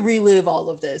need to relive all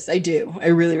of this. I do. I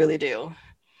really, really do.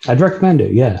 I'd recommend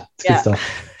it. Yeah, it's good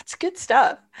stuff. It's good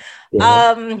stuff.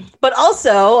 Yeah. But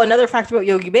also another fact about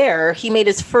Yogi Bear, he made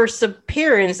his first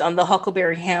appearance on the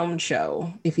Huckleberry Hound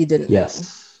show. If you didn't,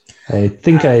 yes. I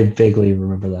think I vaguely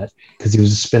remember that because he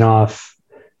was a spin-off.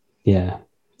 Yeah.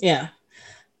 Yeah.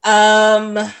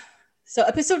 So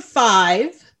episode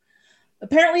 5,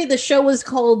 apparently the show was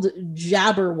called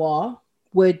Jabberjaw,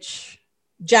 which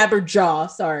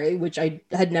I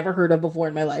had never heard of before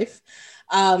in my life.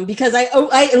 Because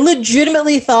I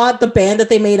legitimately thought the band that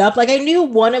they made up, like I knew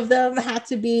one of them had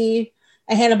to be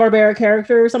a Hanna-Barbera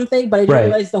character or something, but I didn't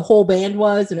realize the whole band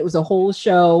was, and it was a whole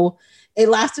show. It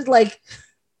lasted like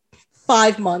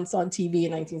 5 months on TV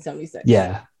in 1976.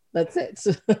 Yeah. That's it.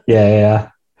 Yeah.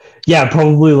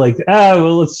 Probably like,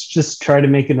 well, let's just try to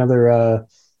make another,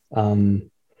 I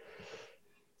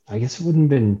guess it wouldn't have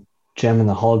been Gem and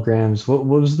the Holograms. What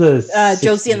was the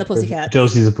Josie and the Pussycats?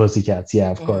 Josie's the Pussycats.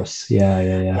 Yeah, of course.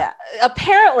 Yeah.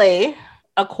 Apparently,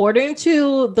 according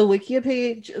to the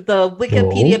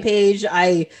Wikipedia page,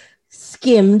 I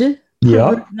skimmed.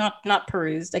 Yeah. Not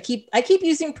perused. I keep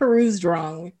using perused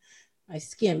wrong. I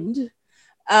skimmed.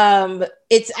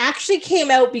 It's actually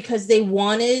came out because they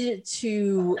wanted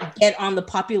to get on the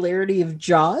popularity of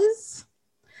Jaws,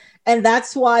 and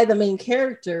that's why the main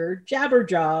character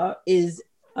Jabberjaw is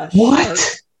a what? Shark.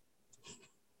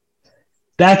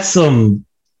 That's some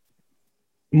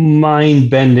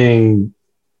mind-bending.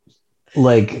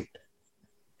 Like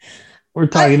we're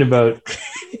talking about.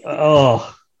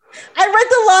 Oh, I read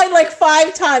the line like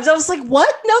 5 times. I was like,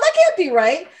 "What? No, that can't be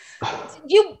right."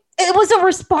 It was a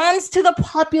response to the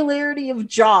popularity of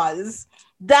Jaws.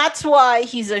 That's why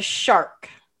he's a shark.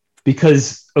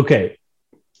 Because, okay,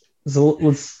 so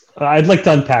I'd like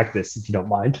to unpack this if you don't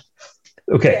mind.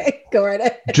 Okay. Go right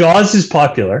ahead. Jaws is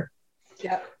popular.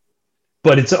 Yeah.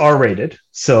 But it's R-rated.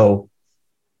 So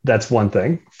that's one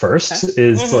thing. First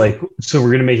is like, so we're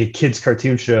going to make a kid's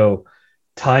cartoon show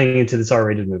tying into this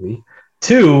R-rated movie.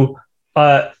 2,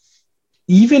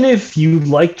 even if you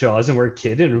like Jaws and were a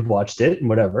kid and watched it and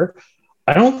whatever,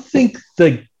 I don't think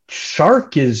the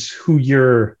shark is who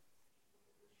you're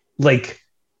like.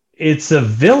 It's a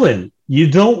villain. You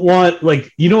don't want,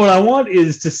 like, you know what I want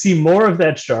is to see more of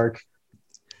that shark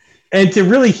and to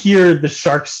really hear the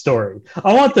shark story.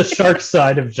 I want the shark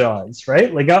side of Jaws,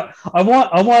 right? Like I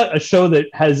want a show that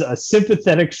has a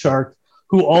sympathetic shark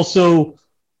who also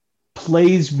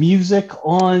plays music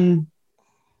on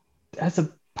as a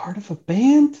part of a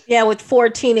band. Yeah, with 4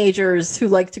 teenagers who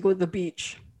like to go to the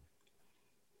beach.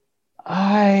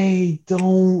 I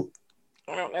don't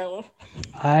know.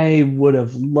 I would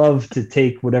have loved to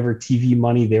take whatever TV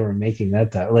money they were making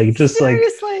that time. Like just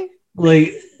seriously,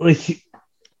 like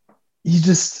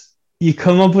you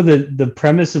come up with the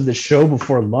premise of the show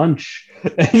before lunch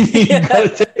and you go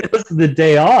take the rest of the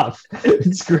day off.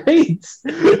 It's great.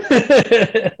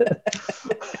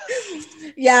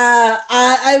 Yeah,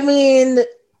 I mean,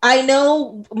 I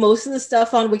know most of the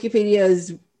stuff on Wikipedia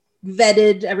is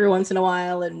vetted every once in a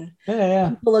while, and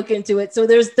Yeah. people look into it. So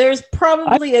there's I,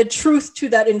 probably a truth to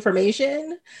that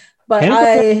information, but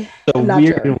Hanna-Barbera is a I'm not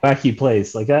weird sure. and wacky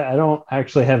place. Like I don't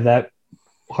actually have that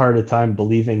hard a time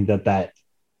believing that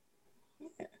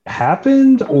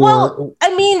happened Well, or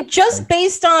I mean, just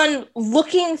based on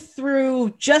looking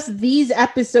through just these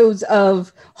episodes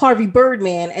of Harvey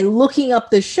Birdman and looking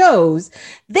up the shows,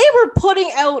 they were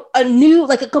putting out a new,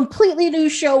 like a completely new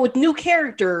show with new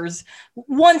characters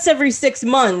once every 6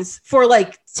 months for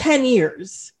like 10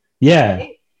 years. yeah.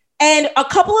 And a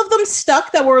couple of them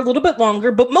stuck that were a little bit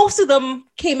longer, but most of them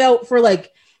came out for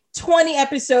like 20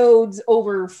 episodes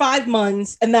over 5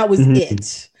 months, and that was Mhm.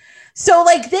 it. So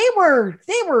like they were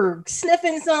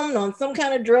sniffing some on some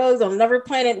kind of drugs on another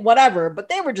planet, whatever, but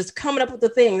they were just coming up with the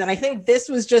things. And I think this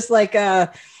was just like I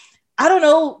don't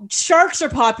know, sharks are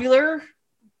popular.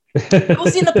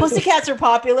 Lucy and the Pussycats are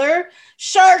popular.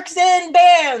 Sharks and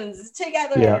bands Yeah.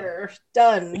 together.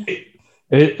 Done.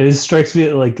 It strikes me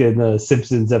like in the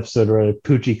Simpsons episode where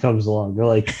Poochie comes along. They're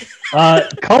like,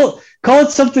 call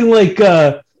it something like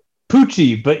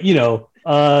Poochie, but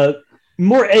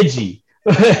more edgy.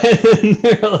 And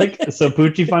they're like, so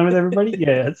Poochie fine with everybody?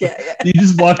 Yeah. Yeah. You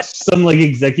just watch some like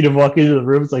executive walk into the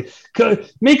room. It's like,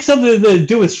 make something to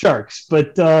do with sharks,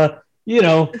 but that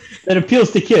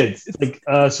appeals to kids. It's like,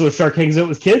 so a shark hangs out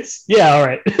with kids? Yeah, all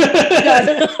right.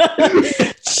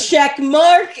 Check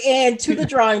mark and to the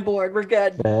drawing board. We're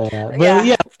good. But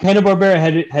yeah,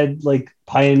 Hanna-Barbera had like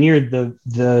pioneered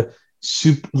the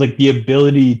like the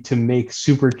ability to make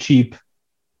super cheap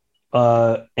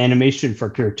animation for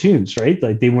cartoons, right?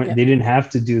 Like they didn't have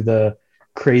to do the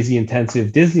crazy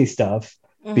intensive Disney stuff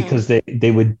because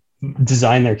they would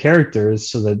design their characters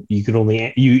so that you could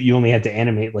you only had to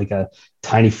animate like a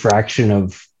tiny fraction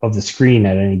of the screen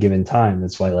at any given time.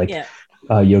 That's why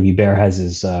Yogi Bear has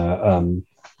his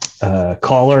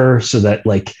collar so that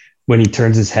like when he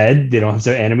turns his head, they don't have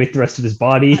to animate the rest of his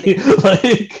body.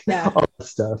 Like all that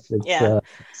stuff.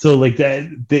 So like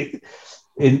that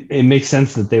it makes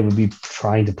sense that they would be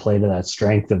trying to play to that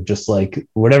strength of just like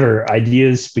whatever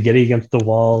ideas, spaghetti against the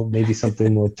wall, maybe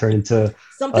something will turn into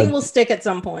something will stick at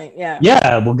some point. Yeah.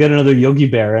 Yeah, we'll get another Yogi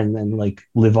Bear and then like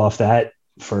live off that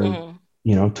for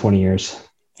 20 years.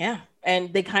 Yeah.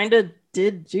 And they kind of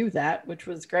did do that, which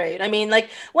was great. I mean, like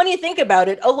when you think about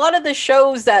it, a lot of the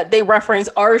shows that they reference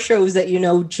are shows that you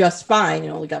know just fine.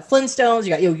 You got Flintstones, you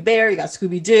got Yogi Bear, you got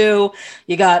Scooby-Doo,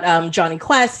 you got Johnny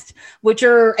Quest,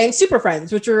 and Super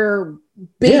Friends, which are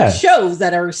big shows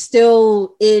that are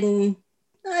still in.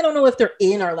 I don't know if they're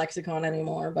in our lexicon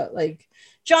anymore, but like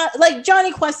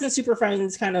Johnny Quest and Super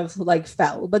Friends kind of like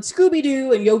fell, but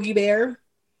Scooby-Doo and Yogi Bear,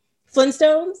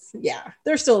 Flintstones, yeah,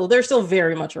 they're still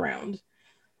very much around.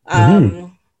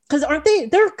 Because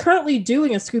they're currently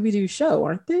doing a Scooby-Doo show,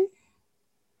 aren't they?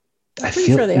 I'm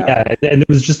pretty sure they are. Yeah, and it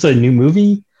was just a new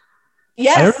movie.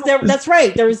 Yes, that's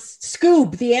right. There's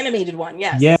Scoob, the animated one.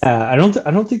 Yes. Yeah, I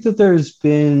don't think that there's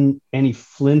been any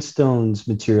Flintstones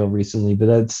material recently, but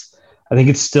I think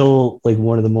it's still like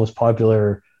one of the most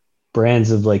popular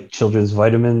brands of like children's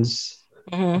vitamins,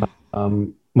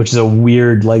 which is a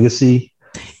weird legacy.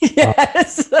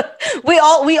 Yes.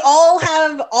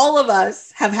 All of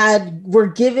us were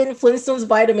given Flintstones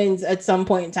vitamins at some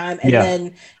point in time and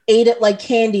then ate it like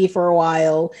candy for a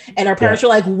while. And our parents were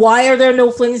like, why are there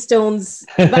no Flintstones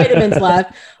vitamins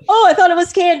left? Oh, I thought it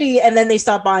was candy. And then they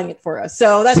stopped buying it for us.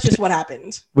 So that's just what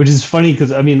happened. Which is funny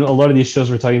because I mean, a lot of these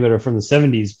shows we're talking about are from the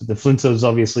 70s, but the Flintstones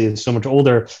obviously is so much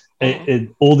older,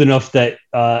 old enough that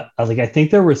I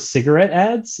think there were cigarette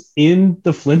ads in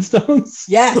the Flintstones.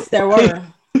 Yes, there were.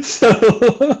 So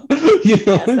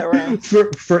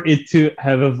for it to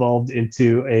have evolved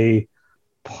into a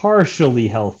partially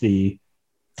healthy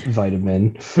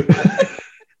vitamin,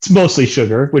 it's mostly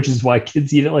sugar, which is why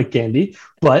kids eat it like candy,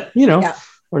 but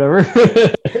whatever.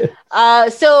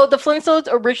 So the Flintstones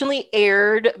originally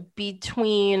aired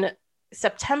between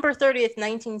September 30th,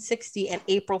 1960 and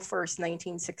April 1st,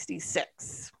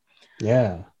 1966.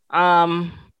 Yeah.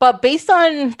 But based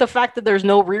on the fact that there's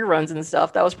no reruns and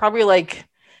stuff, that was probably like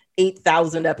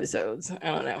 8,000 episodes. I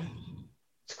don't know.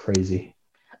 It's crazy.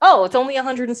 Oh, it's only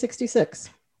 166.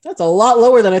 That's a lot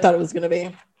lower than I thought it was going to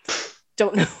be.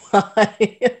 Don't know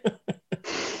why.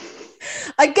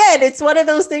 Again, it's one of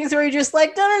those things where you're just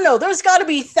like, no. There's got to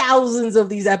be thousands of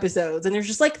these episodes, and you're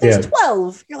just like, there's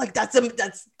 12. You're like, that's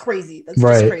crazy. That's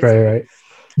crazy. Right.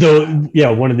 Though, yeah,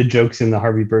 one of the jokes in the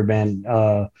Harvey Birdman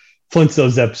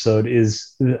Flintstones episode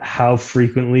is how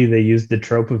frequently they use the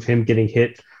trope of him getting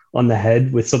hit on the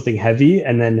head with something heavy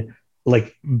and then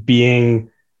like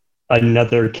being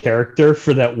another character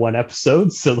for that one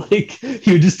episode. So like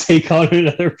he would just take on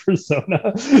another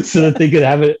persona so that they could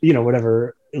have it,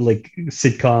 whatever like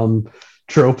sitcom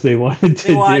trope they wanted to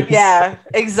do. Yeah,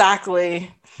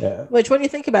 exactly. Yeah. Which, when you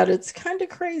think about it, it's kind of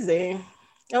crazy. I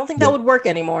don't think that would work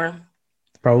anymore.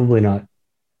 Probably not.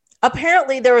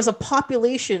 Apparently, there was a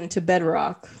population to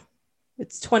Bedrock.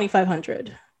 It's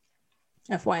 2,500.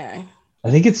 FYI.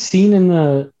 I think it's seen in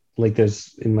the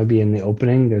it might be in the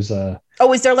opening. There's a.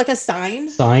 Oh, is there like a sign?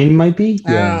 Sign might be.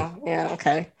 Yeah. Oh, yeah.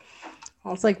 Okay. I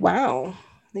was like, wow,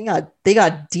 they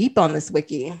got deep on this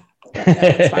wiki.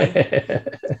 That's fine.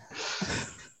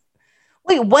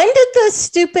 Wait, when did the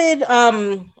stupid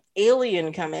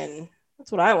alien come in?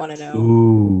 That's what I want to know.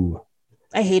 Ooh.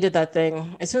 I hated that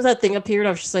thing. As soon as that thing appeared, I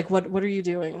was just like, what are you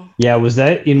doing? Yeah, was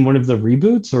that in one of the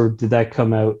reboots, or did that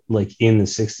come out like in the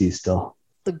 60s still?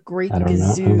 The Great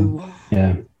Gazoo.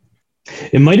 Yeah.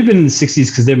 It might have been in the 60s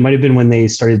because it might have been when they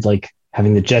started like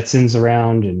having the Jetsons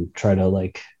around and try to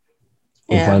like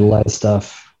revitalize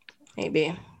stuff.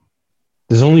 Maybe.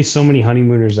 There's only so many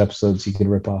Honeymooners episodes you could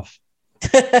rip off.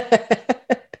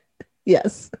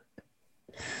 Yes.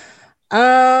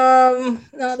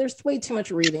 No, there's way too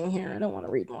much reading here. I don't want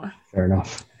to read more. Fair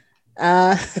enough.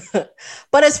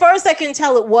 But as far as I can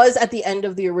tell, it was at the end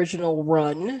of the original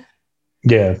run.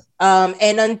 Yeah.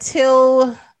 And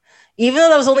until, even though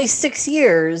that was only 6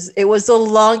 years, it was the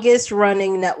longest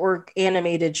running network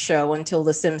animated show until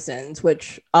The Simpsons,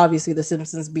 which obviously The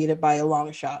Simpsons beat it by a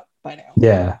long shot by now.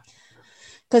 Yeah.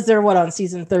 Because they're on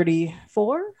season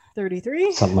 34,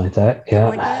 33? Something like that.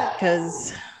 Yeah.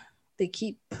 Because they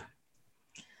keep...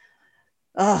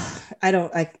 I'm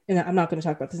not going to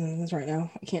talk about The Simpsons right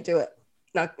now. I can't do it.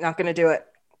 Not going to do it.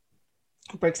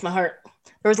 It breaks my heart.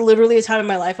 There was literally a time in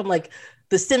my life I'm like,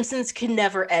 The Simpsons can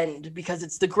never end because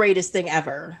it's the greatest thing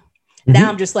ever. Mm-hmm. Now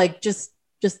I'm just like, just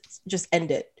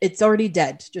end it. It's already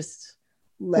dead. Just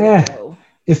let it go.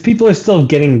 If people are still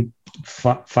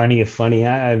finding it funny,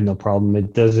 I have no problem.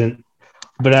 It doesn't.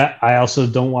 But I also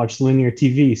don't watch linear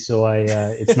TV, so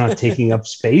it's not taking up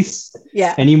space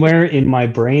anywhere in my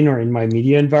brain or in my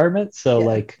media environment. So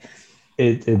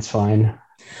it's fine.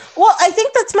 Well, I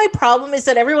think that's my problem, is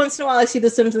that every once in a while I see The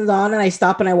Simpsons on and I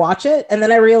stop and I watch it. And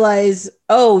then I realize,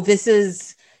 oh, this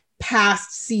is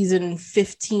past season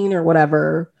 15 or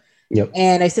whatever. Yep.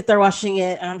 And I sit there watching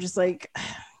it and I'm just like,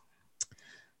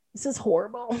 this is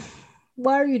horrible.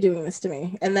 Why are you doing this to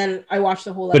me? And then I watch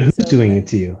the whole episode. But who's doing it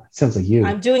to you? It sounds like you.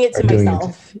 I'm doing it to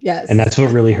myself. Yes. And that's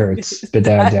what really hurts.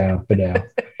 Ba-dow.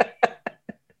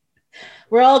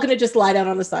 We're all gonna just lie down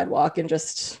on the sidewalk and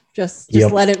just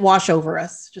let it wash over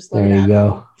us. Just let there you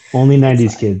go. Only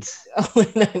 90s kids. Only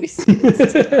 90s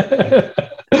kids.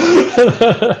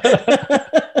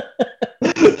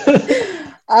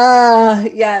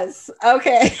 Yes.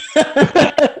 Okay.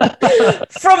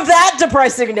 From that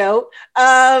depressing note.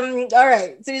 All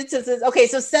right. So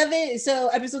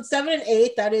episode 7 and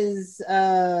 8, that is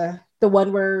the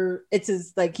one where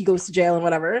it's like he goes to jail and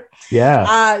whatever.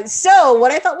 Yeah. So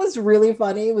what I thought was really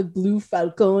funny with Blue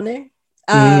Falcone,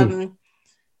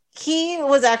 he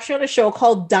was actually on a show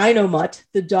called Dynomutt,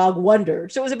 the Dog Wonder.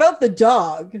 So it was about the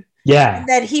dog. Yeah. And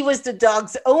that he was the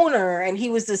dog's owner and he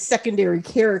was the secondary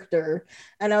character.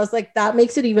 And I was like, that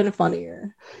makes it even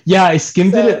funnier. Yeah, I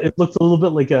skimmed it. It looked a little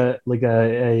bit like a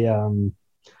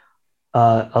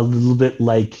little bit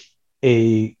like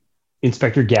a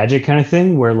Inspector Gadget kind of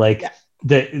thing, where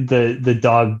the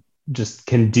dog just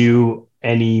can do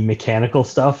any mechanical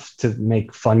stuff to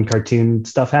make fun cartoon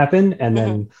stuff happen, and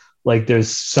then like there's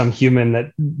some human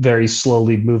that very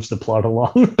slowly moves the plot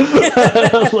along.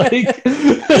 Because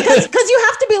you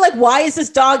have to be like, why is this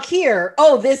dog here?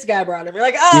 Oh, this guy brought him. You're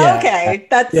like, oh, okay,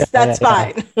 that's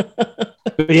fine.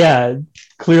 Yeah,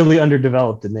 clearly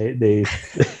underdeveloped, and they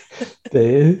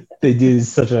do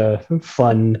such a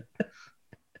fun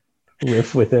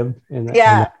riff with him.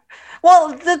 Well,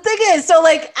 the thing is, so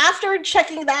like after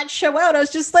checking that show out, I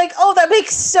was just like, oh, that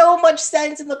makes so much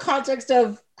sense in the context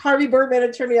of Harvey Birdman,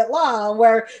 Attorney at Law,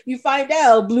 where you find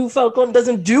out Blue Falcone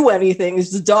doesn't do anything. It's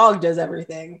the dog does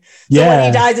everything. So when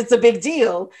he dies, it's a big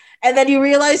deal. And then you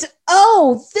realize,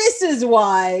 oh, this is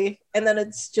why. And then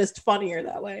it's just funnier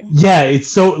that way. Yeah, it's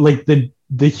so like the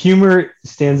humor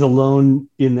stands alone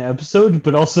in the episode,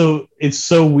 but also it's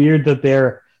so weird that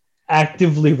they're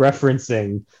actively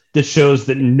referencing the shows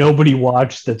that nobody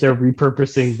watched, that they're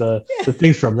repurposing the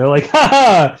things from. They're like,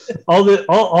 ha, all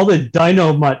the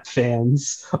Dynomutt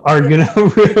fans are gonna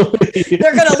really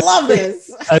they're gonna love this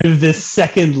out of this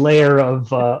second layer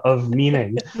of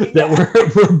meaning that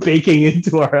we're baking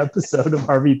into our episode of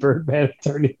Harvey Birdman,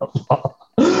 Attorney at Law.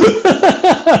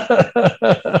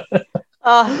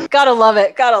 Gotta love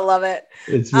it. Gotta love it.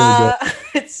 It's really good.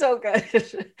 It's so good.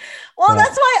 Well,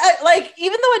 that's why I like,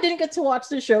 even though I didn't get to watch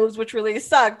the shows, which really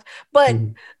sucked, but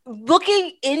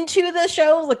looking into the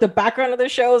shows, like the background of the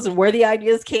shows and where the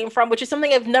ideas came from, which is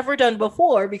something I've never done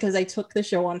before because I took the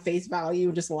show on face value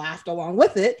and just laughed along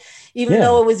with it, even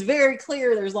though it was very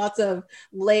clear there's lots of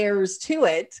layers to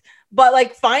it. But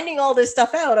like finding all this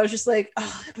stuff out, I was just like,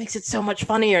 oh, it makes it so much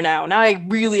funnier now. Now I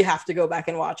really have to go back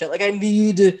and watch it. Like I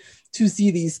need to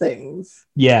see these things.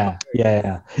 Yeah.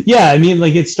 I mean,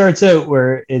 like it starts out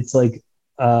where it's like,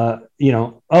 oh,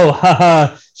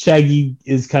 haha, Shaggy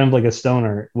is kind of like a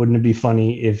stoner. Wouldn't it be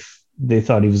funny if they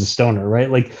thought he was a stoner, right?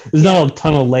 Like there's not a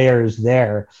ton of layers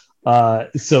there.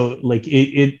 So like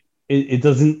it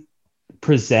doesn't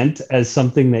present as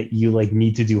something that you like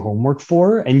need to do homework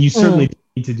for, and you certainly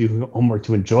need to do homework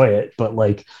to enjoy it. But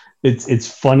like it's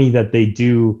funny that they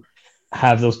do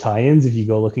have those tie-ins if you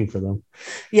go looking for them.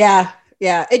 Yeah.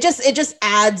 It just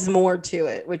adds more to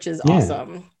it, which is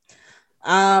awesome.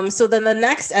 So then the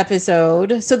next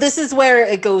episode, so this is where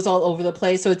it goes all over the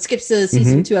place. So it skips to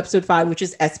season 2, episode 5, which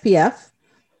is SPF.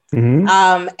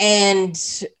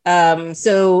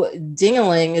 So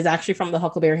Ding-a-ling is actually from the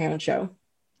Huckleberry Hound show.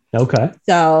 Okay.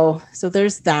 So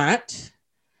there's that.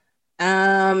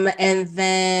 And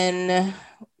then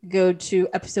go to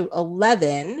episode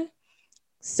 11.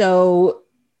 So,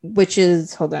 which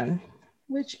is okay.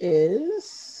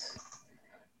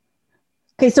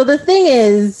 So the thing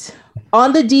is,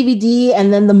 on the DVD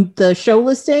and then the show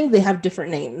listing, they have different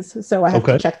names. So I have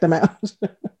to check them out.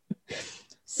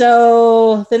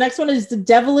 So the next one is The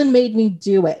Devlin Made Me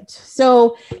Do It.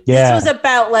 So this was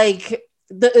about like,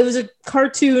 it was a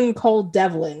cartoon called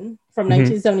Devlin from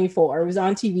 1974. It was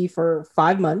on TV for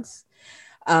 5 months.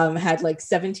 Had like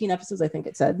 17 episodes, I think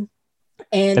it said.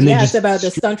 And it's about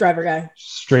the stunt driver guy.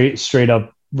 Straight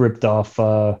up ripped off.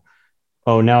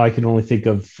 Now I can only think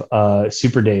of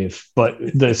Super Dave, but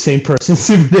the same person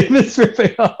Super Dave is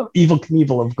ripping off Evel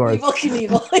Knievel, of course. Evel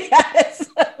Knievel, yes.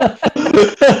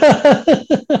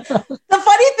 The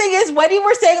funny thing is, when you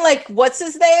were saying like, what's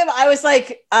his name? I was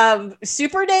like,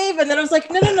 Super Dave, and then I was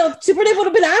like, no, Super Dave would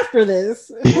have been after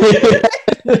this.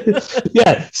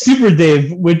 Yeah, Super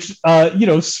Dave, which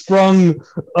sprung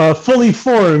fully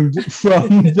formed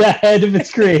from the head of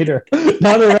its creator.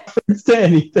 Not a reference to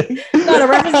anything. Not a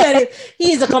reference to anything.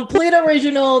 He's a complete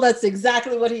original. That's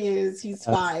exactly what he is. He's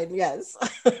fine. Yes.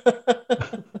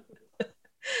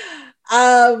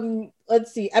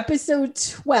 Let's see. Episode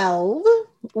 12,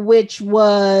 which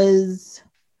was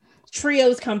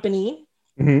Trio's Company.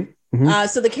 So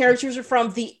the characters are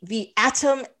from the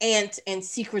Atom Ant and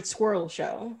Secret Squirrel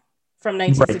show from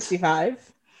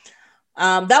 1965.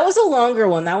 That was a longer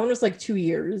one. That one was like 2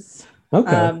 years.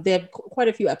 Okay. They had quite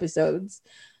a few episodes.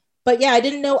 But yeah, I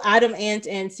didn't know Atom Ant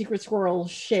and Secret Squirrel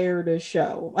shared a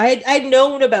show. I'd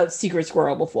known about Secret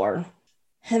Squirrel before.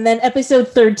 And then episode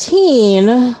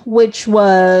 13, which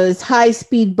was High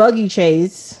Speed Buggy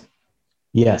Chase.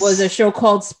 Yes. Was a show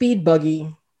called Speed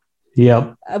Buggy.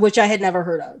 Yep. Which I had never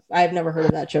heard of. I have never heard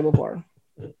of that show before.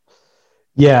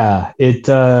 Yeah,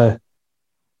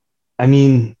 I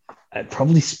mean,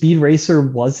 probably Speed Racer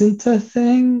wasn't a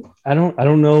thing. I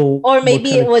don't know. Or maybe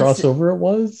what kind it was crossover it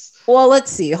was. Well, let's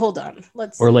see. Hold on.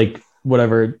 Or like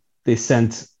whatever, they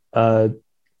sent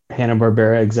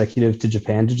Hanna-Barbera executive to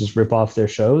Japan to just rip off their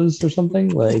shows or something.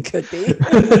 Like could be.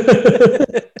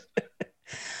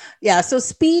 Yeah, so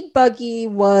Speed Buggy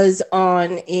was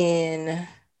on in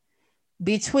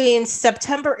between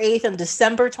September 8th and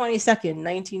December 22nd,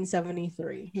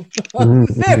 1973.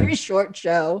 Very short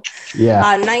show. Yeah.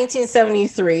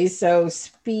 1973. So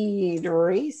Speed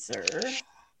Racer.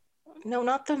 No,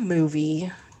 not the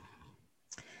movie.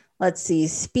 Let's see.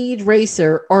 Speed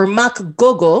Racer or Mach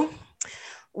Gogo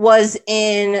was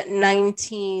in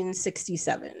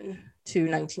 1967 to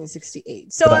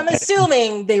 1968. So I'm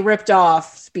assuming they ripped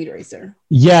off Speed Racer.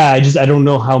 Yeah, I don't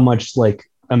know how much like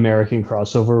American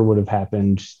crossover would have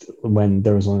happened when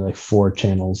there was only like 4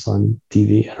 channels on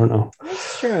TV. I don't know.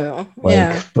 That's true.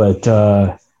 But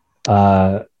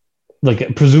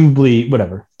like presumably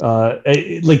whatever.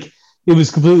 Like it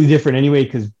was completely different anyway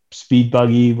because Speed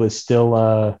Buggy was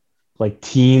still like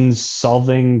teens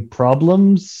solving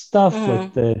problems stuff.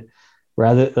 Like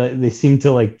they seem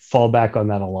to like fall back on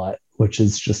that a lot, which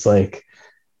is just like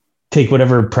take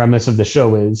whatever premise of the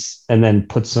show is and then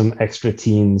put some extra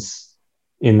teens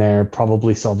in there,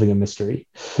 probably solving a mystery.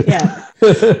 Yeah.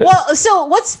 Well, so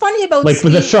what's funny about like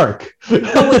with a shark? With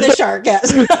a shark,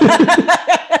 yes.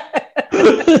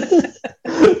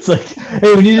 It's like,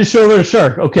 hey, we need to show a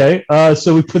shark. Okay,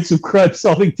 so we put some crime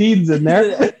solving teens in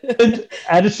there.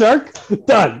 Add a shark.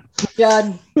 Done.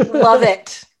 Done. Love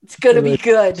it. It's gonna be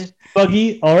good.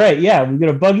 Buggy. All right, yeah, we got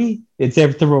a buggy. It's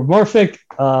anthropomorphic.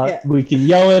 We can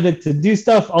yell at it to do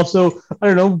stuff. Also, I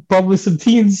don't know, probably some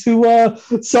teens who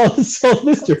solve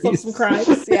mysteries, some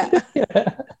crimes. Yeah.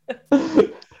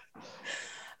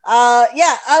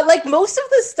 Like most of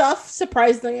the stuff,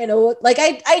 surprisingly, I know, like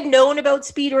I'd known about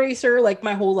Speed Racer like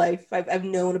my whole life. I've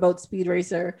known about Speed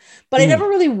Racer, but I never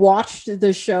really watched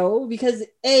the show because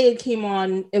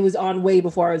it was on way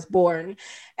before I was born.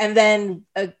 And then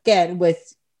again,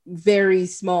 with very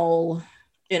small,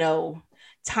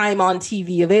 time on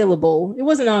TV available, it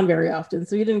wasn't on very often,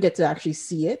 so you didn't get to actually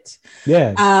see it.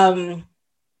 Yeah.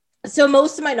 So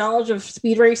most of my knowledge of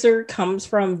Speed Racer comes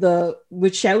from the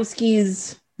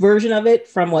Wachowskis version of it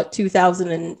from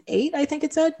 2008, I think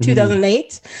it said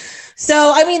 2008.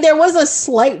 So I mean, there was a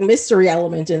slight mystery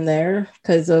element in there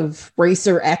because of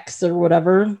Racer X or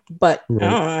whatever, but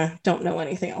I don't know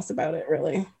anything else about it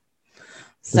really.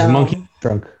 There's a monkey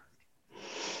drunk.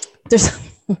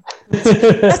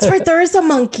 That's right, there is a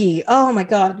monkey. Oh my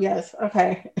god, yes.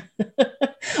 Okay.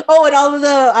 Oh, and all of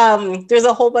the there's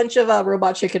a whole bunch of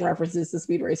Robot Chicken references to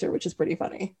Speed Racer, which is pretty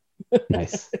funny.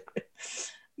 Nice.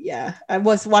 Yeah, I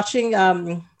was watching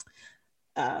a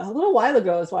little while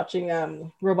ago. I was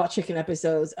watching Robot Chicken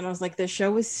episodes, and I was like, "This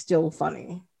show is still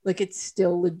funny. Like, it's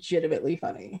still legitimately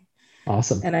funny."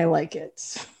 Awesome, and I like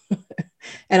it.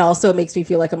 And also, it makes me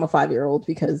feel like I'm a 5-year-old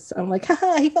because I'm like,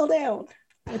 "Haha, he fell down."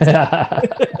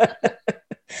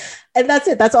 And that's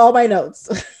it. That's all my notes.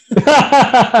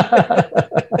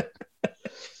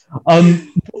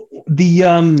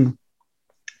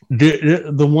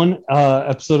 The one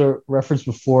episode I referenced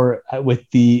before with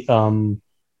the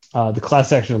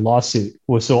class action lawsuit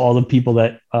was so all the people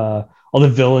that all the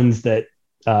villains that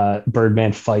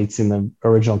Birdman fights in the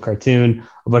original cartoon,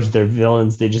 a bunch of their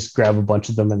villains, they just grab a bunch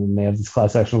of them and then they have this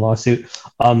class action lawsuit.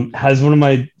 Has one of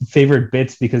my favorite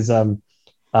bits because I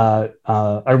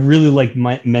really like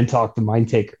Mentok the Mind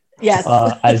Taker. Yes.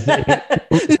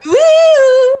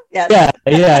 Yeah.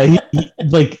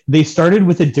 Like they started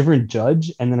with a different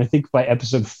judge, and then I think by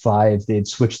episode 5 they had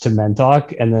switched to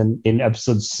Mentok, and then in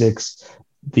episode 6,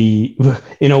 in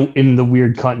the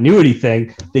weird continuity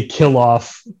thing, they kill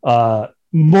off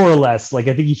more or less. Like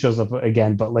I think he shows up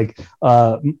again, but like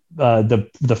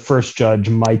the first judge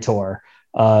Maitor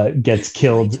gets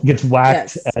killed, gets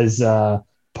whacked as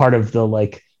part of the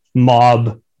like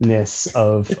mobness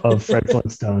of Fred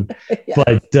Flintstone. Yeah.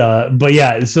 But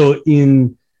yeah, so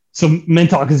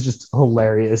Mentok is just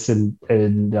hilarious and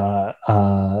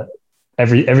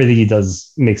everything he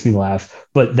does makes me laugh.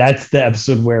 But that's the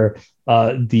episode where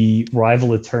the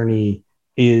rival attorney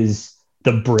is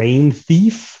the brain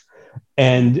thief,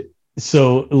 and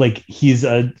so like he's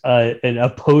an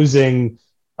opposing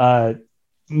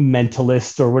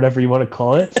mentalist or whatever you want to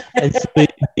call it, and so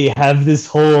they have this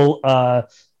whole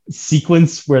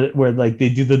sequence where like they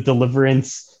do the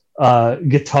Deliverance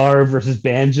guitar versus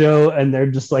banjo, and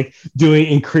they're just like doing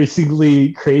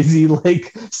increasingly crazy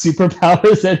like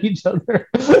superpowers at each other.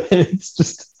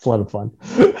 It's a lot of fun.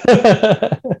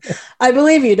 I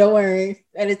believe you, don't worry.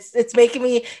 And it's making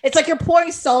me, it's like you're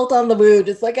pouring salt on the wound.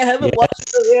 It's like I haven't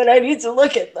watched it and I need to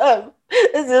look at them.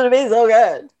 It's gonna be so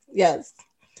good. Yes.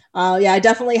 I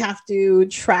definitely have to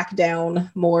track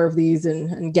down more of these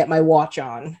and get my watch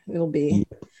on. It'll be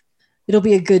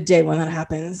a good day when that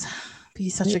happens. Be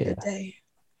such a good day.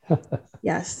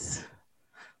 Yes.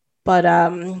 But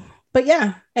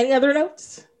yeah, any other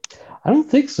notes? I don't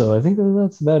think so. I think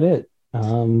that's about it.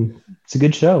 It's a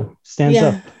good show. Stands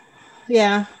up.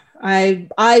 Yeah.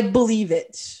 I believe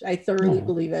it. I thoroughly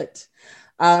believe it.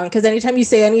 Because anytime you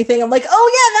say anything, I'm like,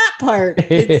 oh yeah, that part.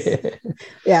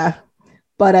 Yeah.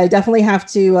 But I definitely have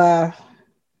to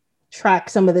track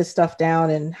some of this stuff down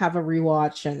and have a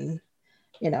rewatch. And,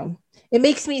 it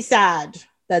makes me sad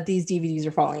that these DVDs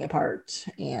are falling apart.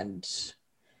 And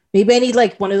maybe I need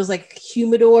like one of those like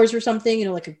humidors or something,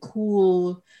 like a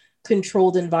cool,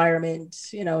 controlled environment,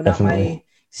 not definitely. My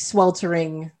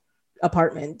sweltering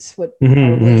apartment would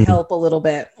probably help a little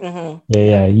bit.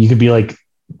 Yeah. You could be like,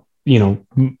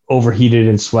 overheated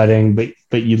and sweating,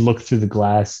 but you look through the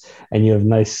glass and you have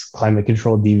nice climate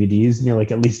controlled DVDs and you're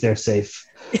like, at least they're safe.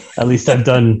 At least I've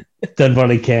done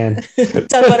what I can.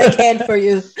 Done what I can for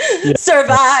you. Yeah.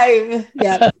 Survive.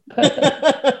 Yeah.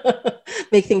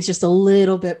 Make things just a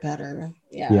little bit better.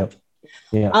 Yeah. Yep.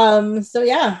 Yeah. So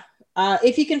yeah.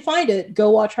 If you can find it,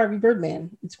 go watch Harvey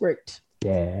Birdman. It's great.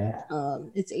 Yeah.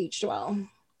 It's aged well.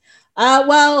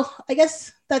 Well, I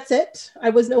guess that's it. I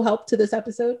was no help to this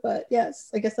episode, but yes,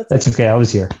 I guess that's it. Okay. I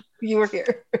was here. You were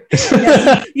here.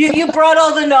 Yes. you brought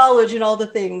all the knowledge and all the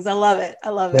things. I love it.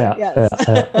 Yeah, Yes.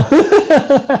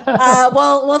 yeah.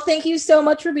 Well, thank you so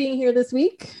much for being here this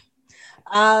week.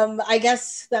 I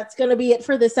guess that's going to be it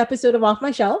for this episode of Off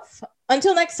My Shelf.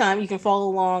 Until next time, you can follow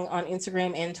along on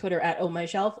Instagram and Twitter at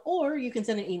ohmyshelf, or you can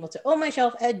send an email to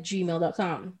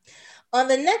ohmyshelf@gmail.com. On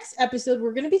the next episode,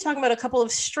 we're going to be talking about a couple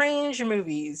of strange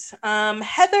movies,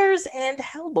 Heathers and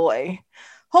Hellboy.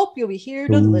 Hope you'll be here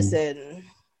to listen.